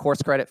I got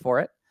course credit for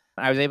it.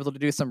 I was able to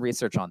do some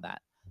research on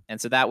that. And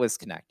so that was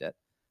connected.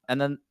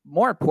 And then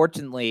more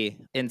importantly,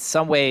 in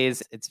some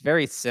ways, it's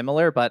very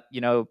similar, but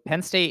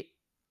Penn State,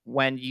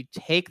 when you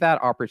take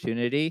that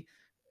opportunity,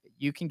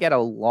 you can get a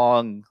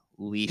long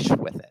leash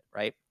with it,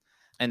 right?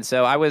 And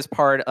so I was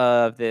part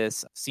of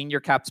this senior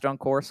capstone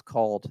course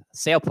called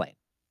Sailplane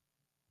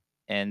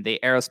in the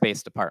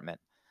aerospace department.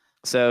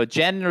 So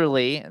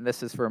generally, and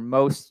this is for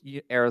most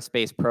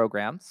aerospace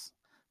programs,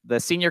 the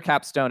senior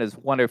capstone is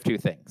one of two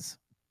things: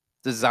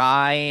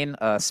 design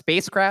a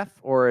spacecraft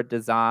or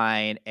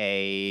design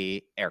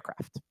a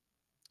aircraft,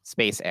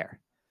 space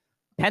air.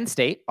 Penn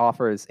State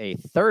offers a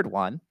third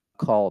one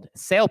called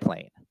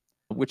Sailplane,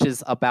 which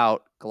is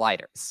about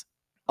gliders,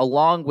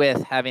 along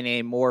with having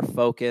a more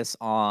focus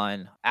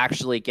on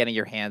actually getting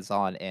your hands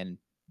on and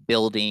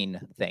building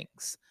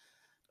things.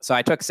 So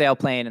I took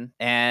Sailplane,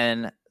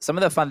 and some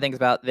of the fun things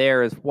about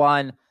there is,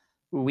 one,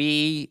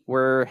 we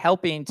were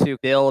helping to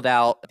build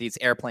out these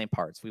airplane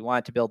parts. We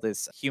wanted to build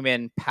this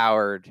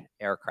human-powered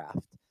aircraft.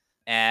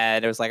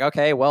 And it was like,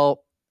 okay,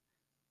 well,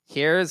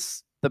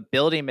 here's the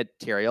building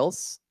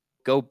materials.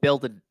 Go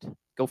build it.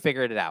 Go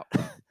figure it out.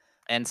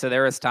 And so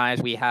there was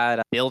times we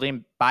had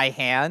building by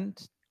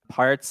hand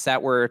parts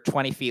that were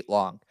 20 feet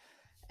long.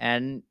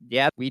 And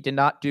yeah, we did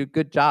not do a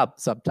good job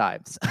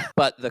sometimes.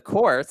 But the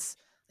course,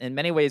 in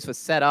many ways, was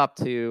set up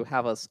to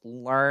have us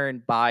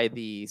learn by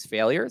these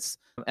failures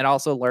and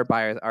also learn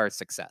by our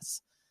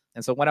success.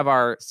 And so one of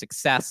our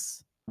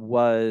success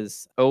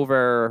was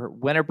over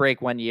winter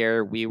break one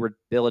year, we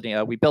built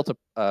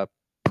a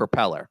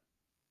propeller.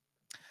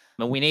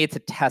 And we needed to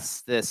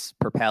test this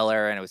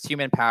propeller, and it was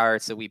human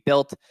powered. So we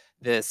built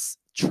this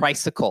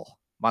tricycle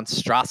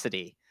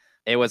monstrosity.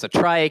 It was a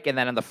trike, and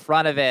then in the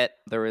front of it,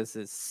 there was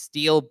this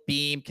steel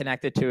beam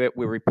connected to it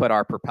where we put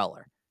our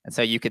propeller. And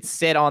so you could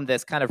sit on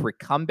this kind of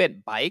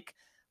recumbent bike,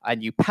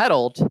 and you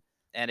pedaled,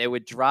 and it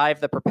would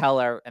drive the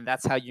propeller, and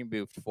that's how you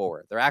moved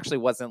forward. There actually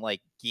wasn't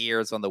like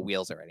gears on the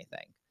wheels or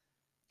anything.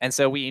 And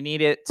so we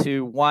needed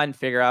to, one,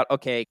 figure out,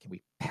 okay, can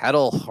we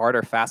pedal hard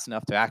or fast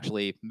enough to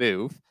actually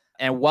move?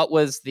 And what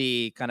was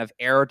the kind of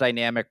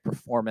aerodynamic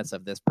performance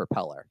of this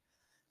propeller?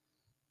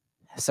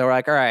 So we're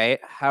like, all right,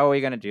 how are we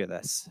going to do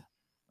this?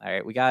 All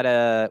right, we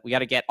gotta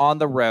get on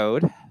the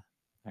road.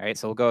 All right,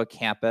 so we'll go at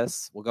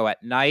campus. We'll go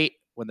at night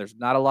when there's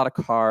not a lot of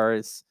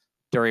cars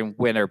during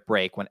winter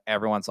break when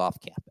everyone's off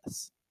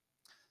campus.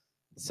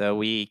 So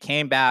we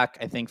came back,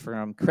 I think,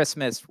 from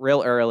Christmas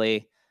real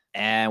early,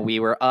 and we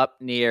were up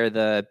near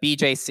the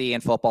BJC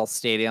and football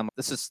stadium.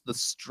 This is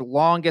the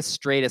longest,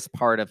 straightest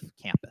part of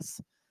campus.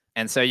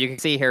 And so you can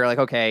see here, like,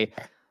 okay,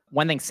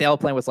 one thing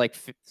SailPlane was like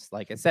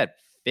I said,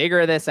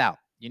 figure this out.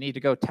 You need to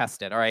go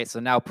test it. All right. So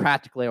now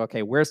practically,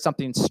 okay, where's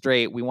something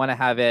straight? We want to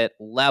have it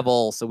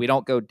level so we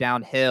don't go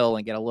downhill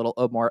and get a little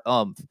more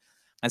oomph.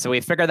 And so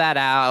we figured that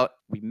out.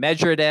 We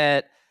measured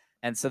it.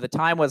 And so the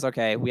time was,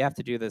 okay, we have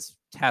to do this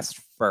test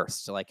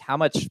first. So like how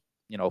much,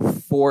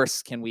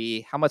 force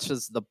how much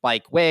does the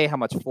bike weigh? How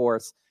much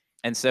force?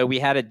 And so we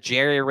had to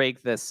jerry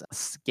rig this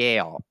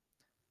scale.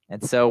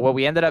 And so what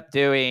we ended up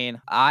doing,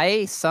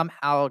 I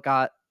somehow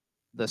got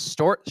the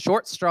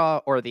short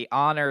straw or the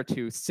honor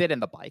to sit in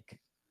the bike.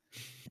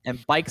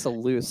 And bike's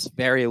a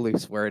very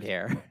loose word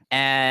here.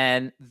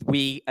 And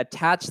we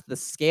attached the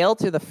scale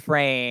to the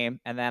frame.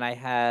 And then I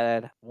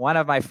had one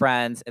of my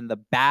friends in the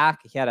back.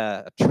 He had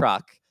a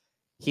truck.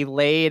 He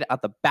laid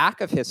at the back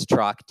of his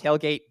truck,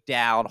 tailgate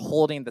down,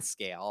 holding the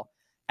scale.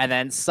 And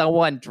then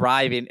someone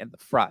driving in the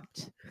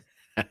front.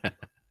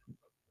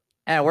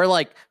 And we're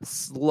like,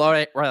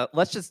 slow,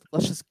 let's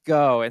just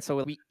go. And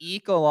so we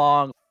eke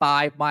along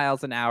 5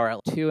 miles an hour at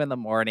 2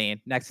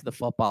 a.m. next to the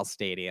football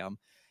stadium.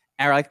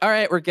 And we're like, all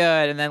right, we're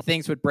good. And then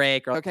things would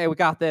break. Or, okay, we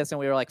got this. And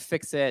we were like,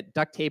 fix it,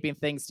 duct taping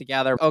things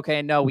together.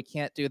 Okay, no, we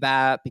can't do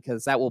that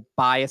because that will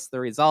bias the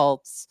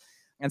results.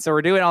 And so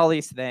we're doing all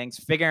these things,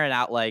 figuring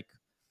out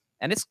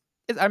and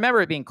I remember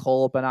it being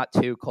cold, but not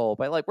too cold.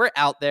 But like we're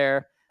out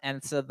there.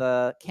 And so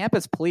the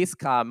campus police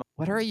come.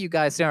 What are you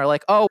guys doing? We're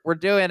like, oh, we're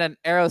doing an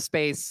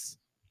aerospace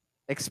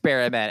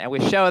experiment. And we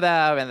show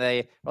them and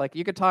they were like,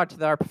 you could talk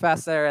to our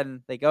professor.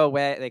 And they go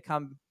away. They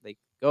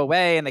go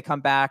away and they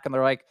come back and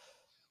they're like,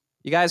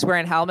 you guys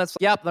wearing helmets?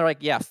 Yep. And they're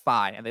like, yeah,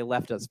 fine. And they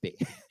left us be.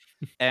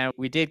 And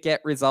we did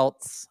get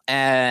results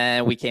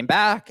and we came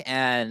back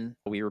and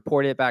we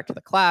reported it back to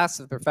the class,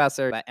 to the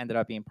professor. That ended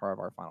up being part of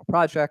our final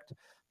project.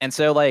 And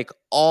so like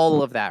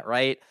all of that,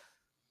 right?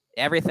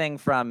 Everything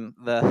from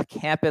the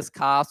campus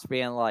cops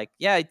being like,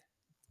 yeah,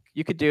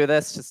 you could do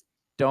this, just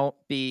don't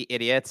be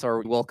idiots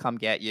or we'll come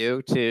get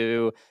you,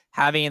 to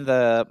having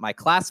my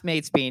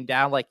classmates being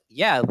down like,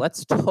 yeah,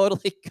 let's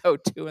totally go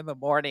 2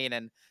 a.m.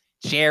 and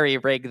jerry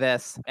rig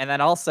this. And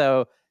then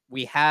also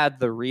we had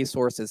the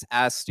resources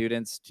as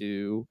students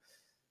to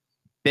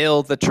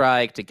build the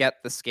trike, to get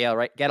the scale,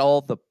 right? Get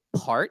all the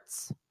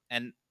parts.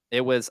 And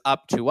it was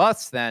up to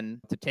us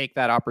then to take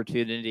that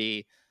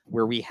opportunity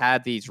where we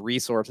had these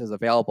resources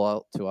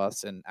available to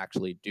us and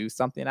actually do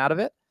something out of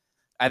it.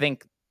 I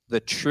think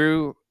the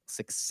true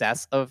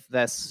success of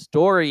this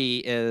story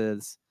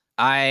is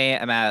I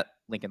am at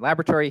Lincoln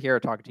Laboratory here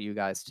talking to you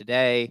guys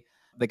today.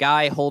 The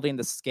guy holding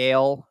the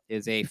scale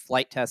is a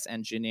flight test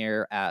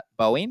engineer at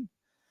Boeing.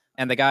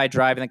 And the guy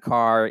driving the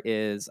car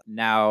is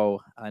now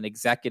an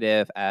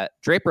executive at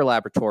Draper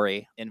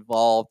Laboratory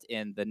involved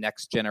in the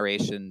next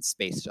generation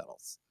space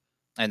shuttles.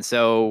 And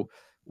so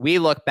we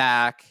look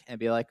back and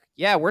be like,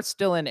 yeah, we're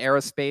still in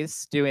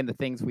aerospace doing the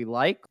things we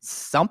like.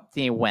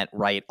 Something went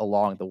right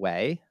along the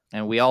way.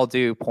 And we all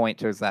do point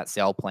towards that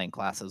SailPlane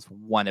class as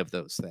one of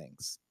those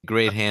things.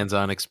 Great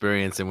hands-on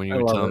experience. And when you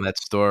were telling that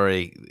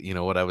story,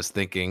 what I was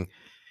thinking,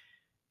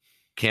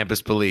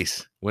 campus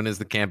police. When is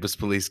the campus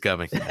police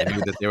coming? I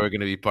knew that they were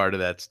going to be part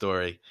of that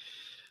story.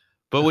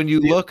 But when you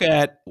look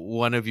at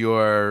one of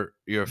your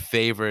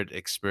favorite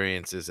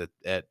experiences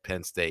at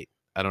Penn State,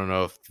 I don't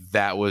know if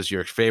that was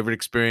your favorite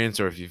experience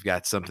or if you've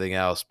got something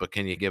else, but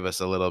can you give us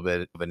a little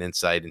bit of an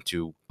insight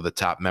into the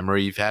top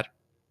memory you've had?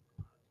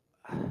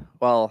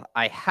 Well,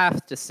 I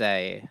have to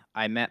say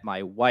I met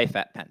my wife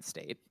at Penn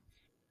State,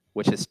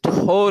 which is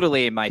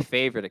totally my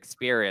favorite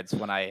experience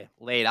when I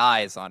laid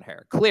eyes on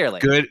her.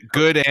 Clearly.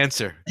 Good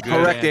answer.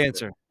 Correct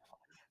answer.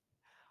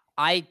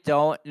 I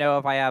don't know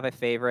if I have a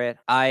favorite.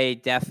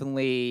 I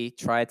definitely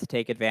tried to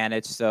take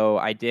advantage. So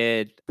I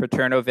did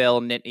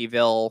Paternoville,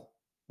 Nittanyville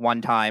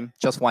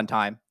just one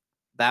time.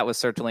 That was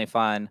certainly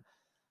fun.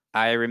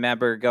 I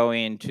remember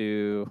going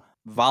to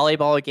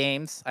volleyball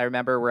games. I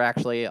remember were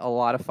actually a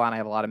lot of fun. I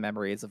have a lot of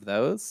memories of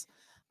those.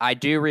 I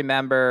do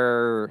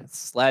remember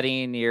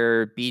sledding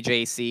near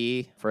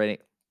BJC for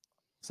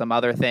some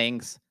other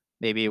things,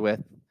 maybe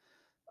with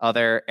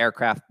other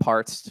aircraft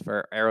parts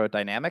for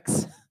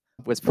aerodynamics.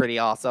 Was pretty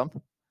awesome.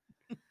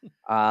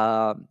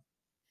 Yeah,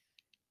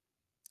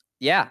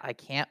 I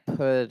can't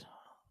put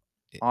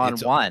on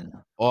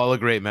one. All a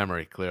great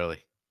memory,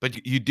 clearly.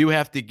 But you do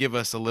have to give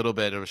us a little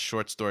bit of a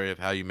short story of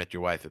how you met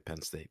your wife at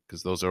Penn State,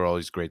 because those are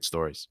always great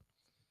stories.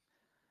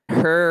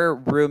 Her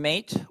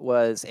roommate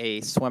was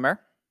a swimmer.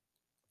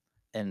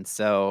 And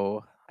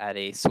so at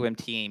a swim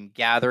team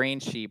gathering,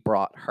 she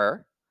brought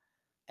her.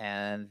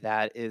 And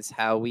that is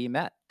how we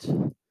met.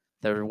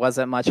 There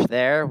wasn't much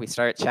there. We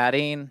started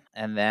chatting,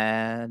 and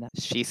then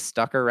she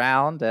stuck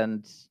around,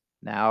 and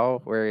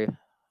now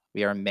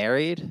we are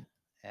married,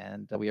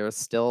 and we are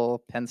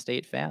still Penn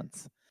State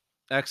fans.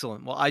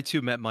 Excellent. Well, I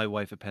too met my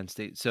wife at Penn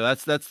State, so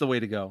that's the way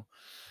to go.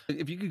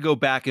 If you could go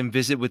back and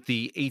visit with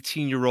the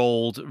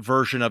 18-year-old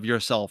version of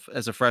yourself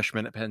as a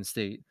freshman at Penn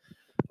State,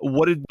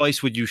 what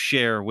advice would you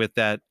share with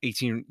that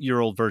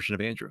 18-year-old version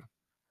of Andrew?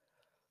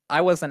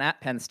 I wasn't at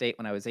Penn State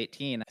when I was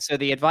 18. So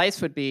the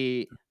advice would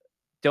be,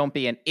 don't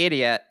be an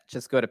idiot,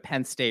 just go to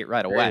Penn State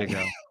right There away. you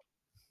go.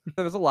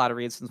 There was a lot of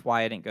reasons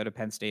why I didn't go to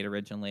Penn State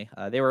originally.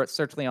 They were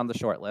certainly on the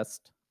short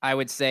list. I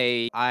would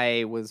say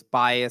I was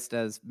biased,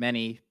 as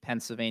many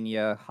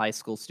Pennsylvania high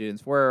school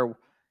students were.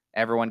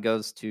 Everyone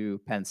goes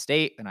to Penn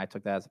State, and I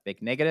took that as a big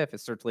negative.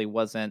 It certainly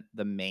wasn't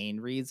the main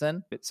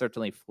reason. It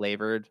certainly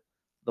flavored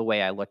the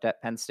way I looked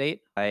at Penn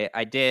State.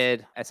 I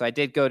did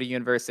go to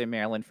University of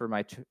Maryland for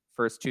my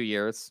first 2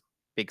 years.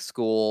 Big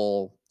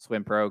school,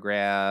 swim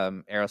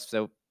program, aerospace.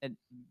 So in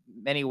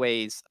many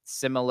ways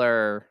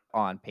similar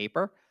on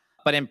paper,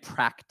 but in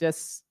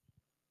practice,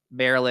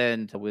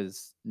 Maryland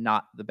was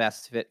not the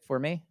best fit for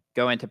me.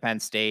 Going to Penn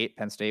State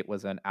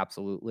was an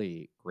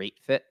absolutely great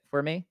fit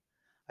for me.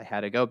 I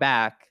had to go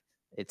back.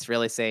 It's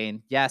really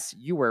saying, yes,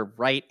 you were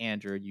right,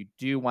 Andrew. You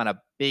do want a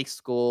big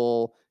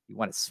school. You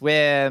want to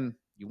swim.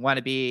 You want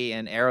to be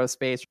in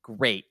aerospace.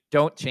 Great.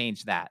 Don't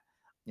change that.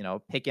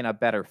 Picking a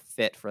better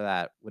fit for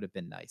that would have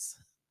been nice.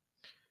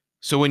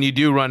 So when you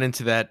do run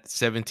into that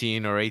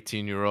 17 or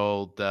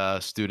 18-year-old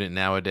student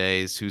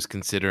nowadays who's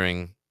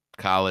considering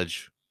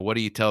college, what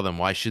do you tell them?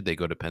 Why should they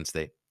go to Penn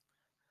State?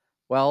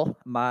 Well,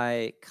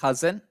 my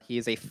cousin,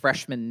 he's a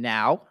freshman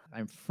now.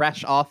 I'm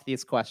fresh off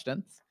these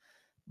questions.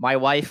 My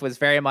wife was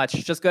very much,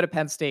 just go to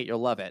Penn State. You'll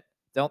love it.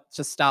 Don't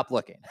just stop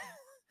looking.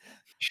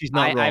 She's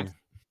not wrong.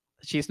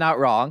 She's not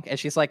wrong. And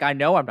she's like, I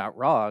know I'm not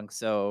wrong.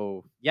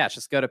 So yeah,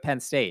 just go to Penn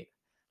State.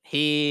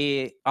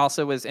 He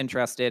also was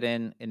interested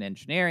in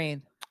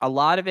engineering. A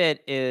lot of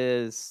it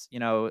is,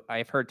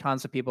 I've heard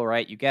tons of people,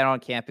 right? You get on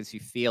campus, you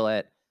feel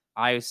it.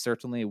 I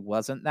certainly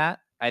wasn't that.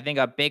 I think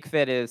a big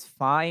fit is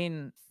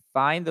find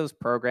those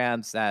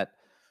programs that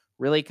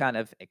really kind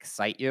of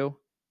excite you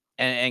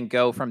and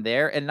go from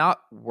there and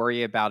not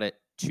worry about it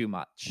too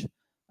much.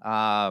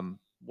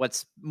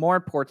 What's more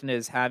important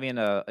is having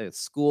a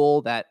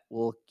school that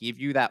will give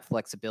you that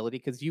flexibility,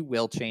 because you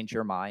will change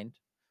your mind.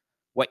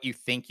 What you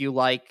think you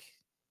like,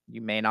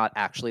 you may not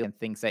actually, and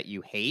things that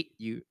you hate,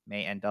 you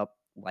may end up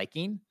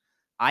liking.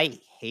 I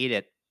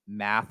hated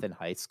math in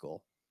high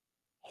school.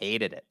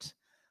 Hated it.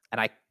 And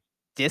I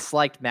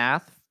disliked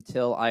math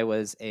until I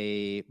was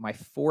my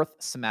fourth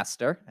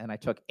semester, and I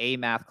took a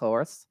math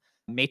course,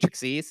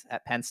 matrices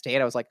at Penn State.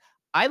 I was like,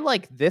 I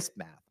like this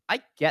math. I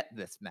get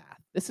this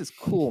math. This is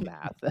cool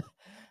math.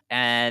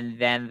 And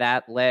then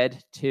that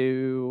led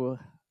to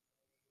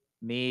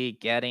me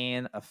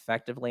getting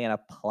effectively an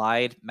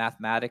applied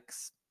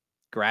mathematics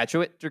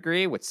graduate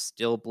degree, which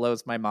still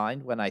blows my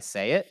mind when I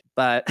say it.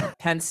 But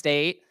Penn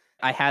State,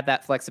 I had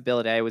that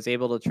flexibility. I was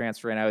able to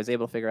transfer in. I was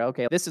able to figure out,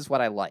 okay, this is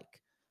what I like.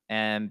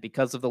 And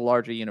because of the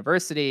larger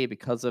university,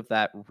 because of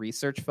that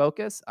research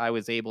focus, I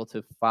was able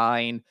to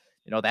find,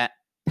 that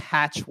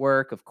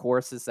patchwork of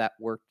courses that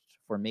worked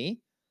for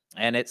me.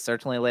 And it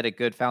certainly laid a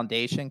good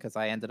foundation, because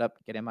I ended up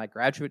getting my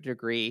graduate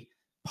degree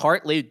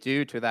partly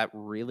due to that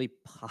really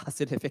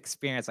positive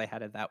experience I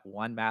had in that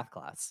one math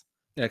class.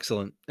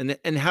 Excellent.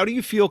 And how do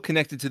you feel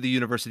connected to the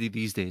university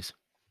these days?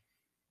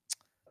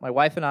 My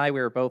wife and I, we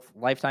were both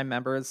lifetime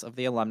members of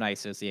the Alumni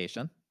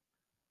Association.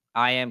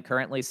 I am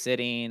currently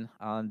sitting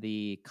on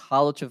the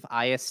College of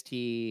IST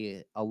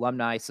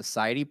Alumni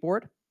Society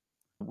Board.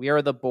 We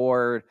are the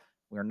board.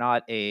 We're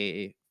not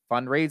a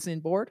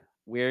fundraising board.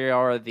 We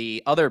are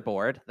the other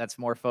board that's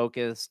more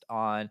focused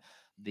on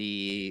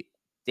the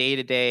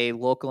day-to-day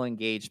local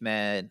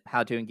engagement,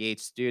 how to engage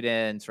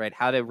students, right?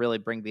 How to really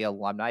bring the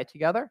alumni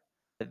together.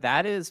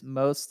 That is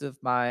most of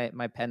my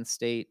Penn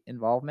State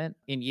involvement.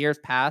 In years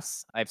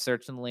past, I've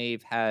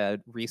certainly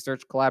had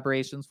research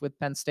collaborations with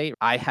Penn State.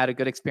 I had a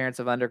good experience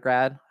of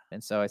undergrad,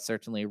 and so I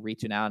certainly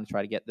reach out and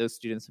try to get those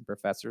students and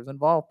professors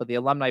involved. But the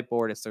alumni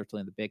board is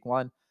certainly the big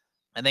one.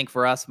 I think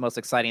for us, most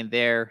exciting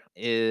there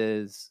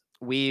is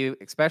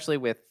especially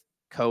with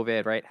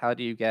COVID, right? How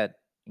do you get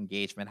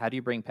engagement? How do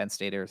you bring Penn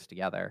Staters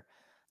together?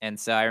 And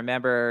so I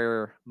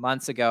remember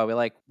months ago, we're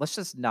like, let's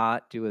just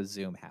not do a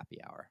Zoom happy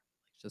hour.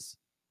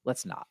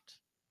 Let's not.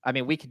 I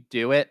mean, we could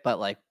do it,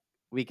 but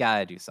we got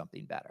to do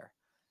something better.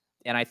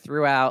 And I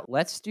threw out,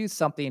 let's do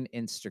something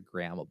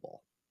Instagrammable.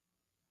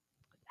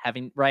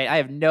 I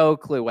have no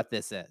clue what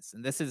this is.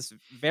 And this is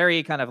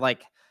very kind of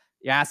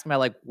you're asking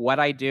me what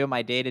I do,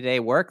 my day-to-day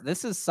work.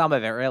 This is some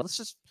of it, right? Let's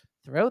just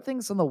throw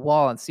things on the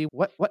wall and see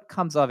what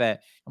comes of it.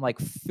 I'm like,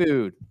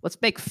 food.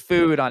 Let's make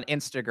food on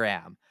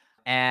Instagram.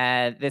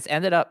 And this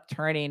ended up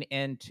turning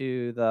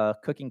into the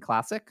Cooking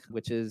Classic,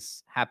 which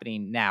is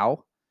happening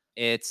now.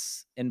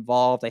 It's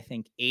involved, I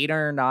think, 8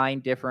 or 9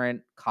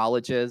 different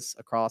colleges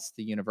across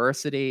the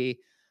university,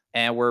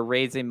 and we're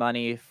raising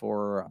money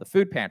for the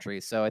food pantry.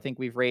 So I think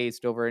we've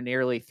raised over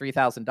nearly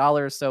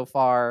 $3,000 so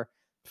far.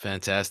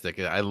 Fantastic.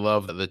 I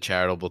love the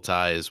charitable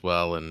tie as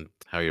well and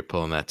how you're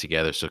pulling that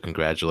together. So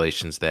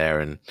congratulations there.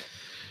 And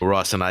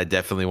Ross and I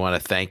definitely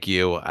want to thank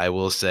you. I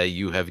will say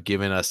you have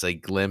given us a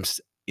glimpse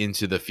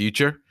into the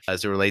future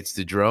as it relates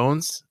to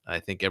drones. I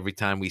think every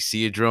time we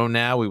see a drone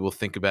now, we will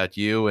think about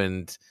you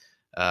and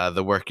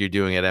the work you're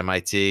doing at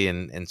MIT,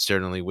 and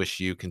certainly wish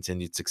you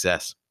continued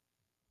success.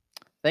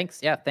 Thanks.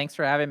 Yeah, thanks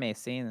for having me.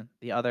 Seeing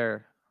the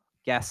other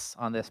guests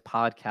on this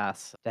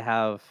podcast, to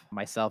have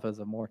myself as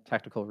a more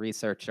technical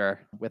researcher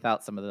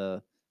without some of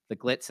the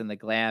glitz and the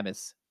glam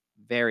is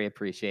very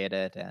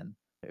appreciated. And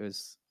it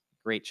was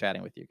great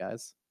chatting with you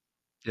guys.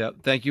 Yeah.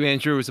 Thank you,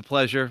 Andrew. It was a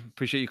pleasure.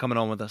 Appreciate you coming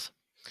on with us.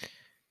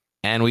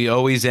 And we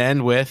always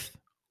end with,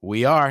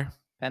 we are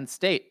Penn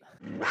State.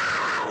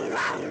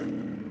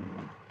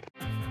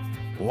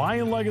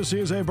 Lion Legacy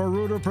is a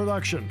Baruda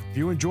production. If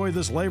you enjoyed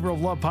this Labor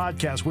of Love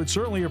podcast, we'd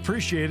certainly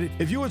appreciate it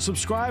if you would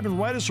subscribe and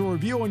write us a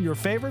review on your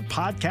favorite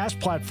podcast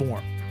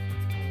platform.